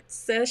 2-part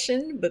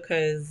session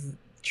because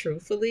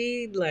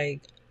truthfully,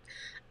 like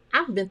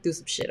I've been through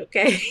some shit,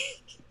 okay?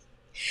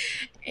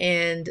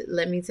 And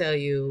let me tell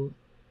you,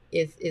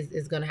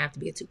 it's gonna have to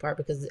be a 2-part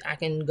because I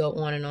can go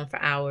on and on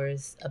for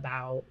hours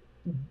about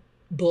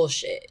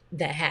bullshit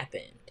that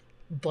happened.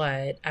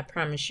 But I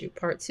promise you,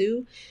 part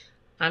 2,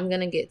 I'm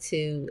gonna get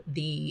to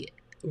the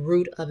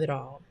root of it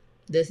all.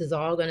 This is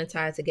all going to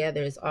tie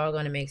together. It's all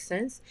going to make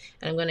sense.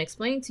 And I'm going to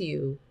explain to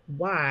you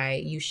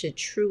why you should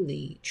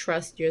truly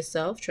trust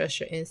yourself, trust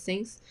your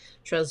instincts,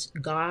 trust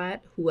God,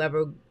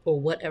 whoever or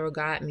whatever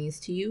God means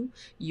to you.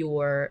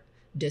 Your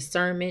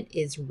discernment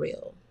is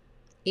real.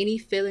 Any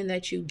feeling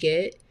that you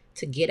get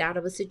to get out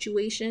of a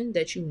situation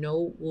that you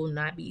know will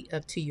not be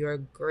up to your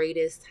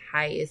greatest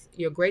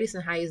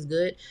and highest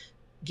good,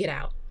 get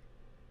out.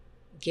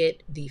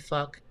 Get the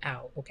fuck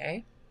out,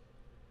 okay?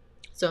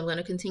 So I'm going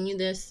to continue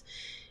this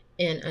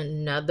in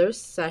another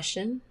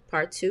session,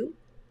 part 2.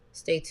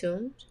 Stay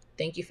tuned.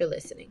 Thank you for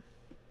listening.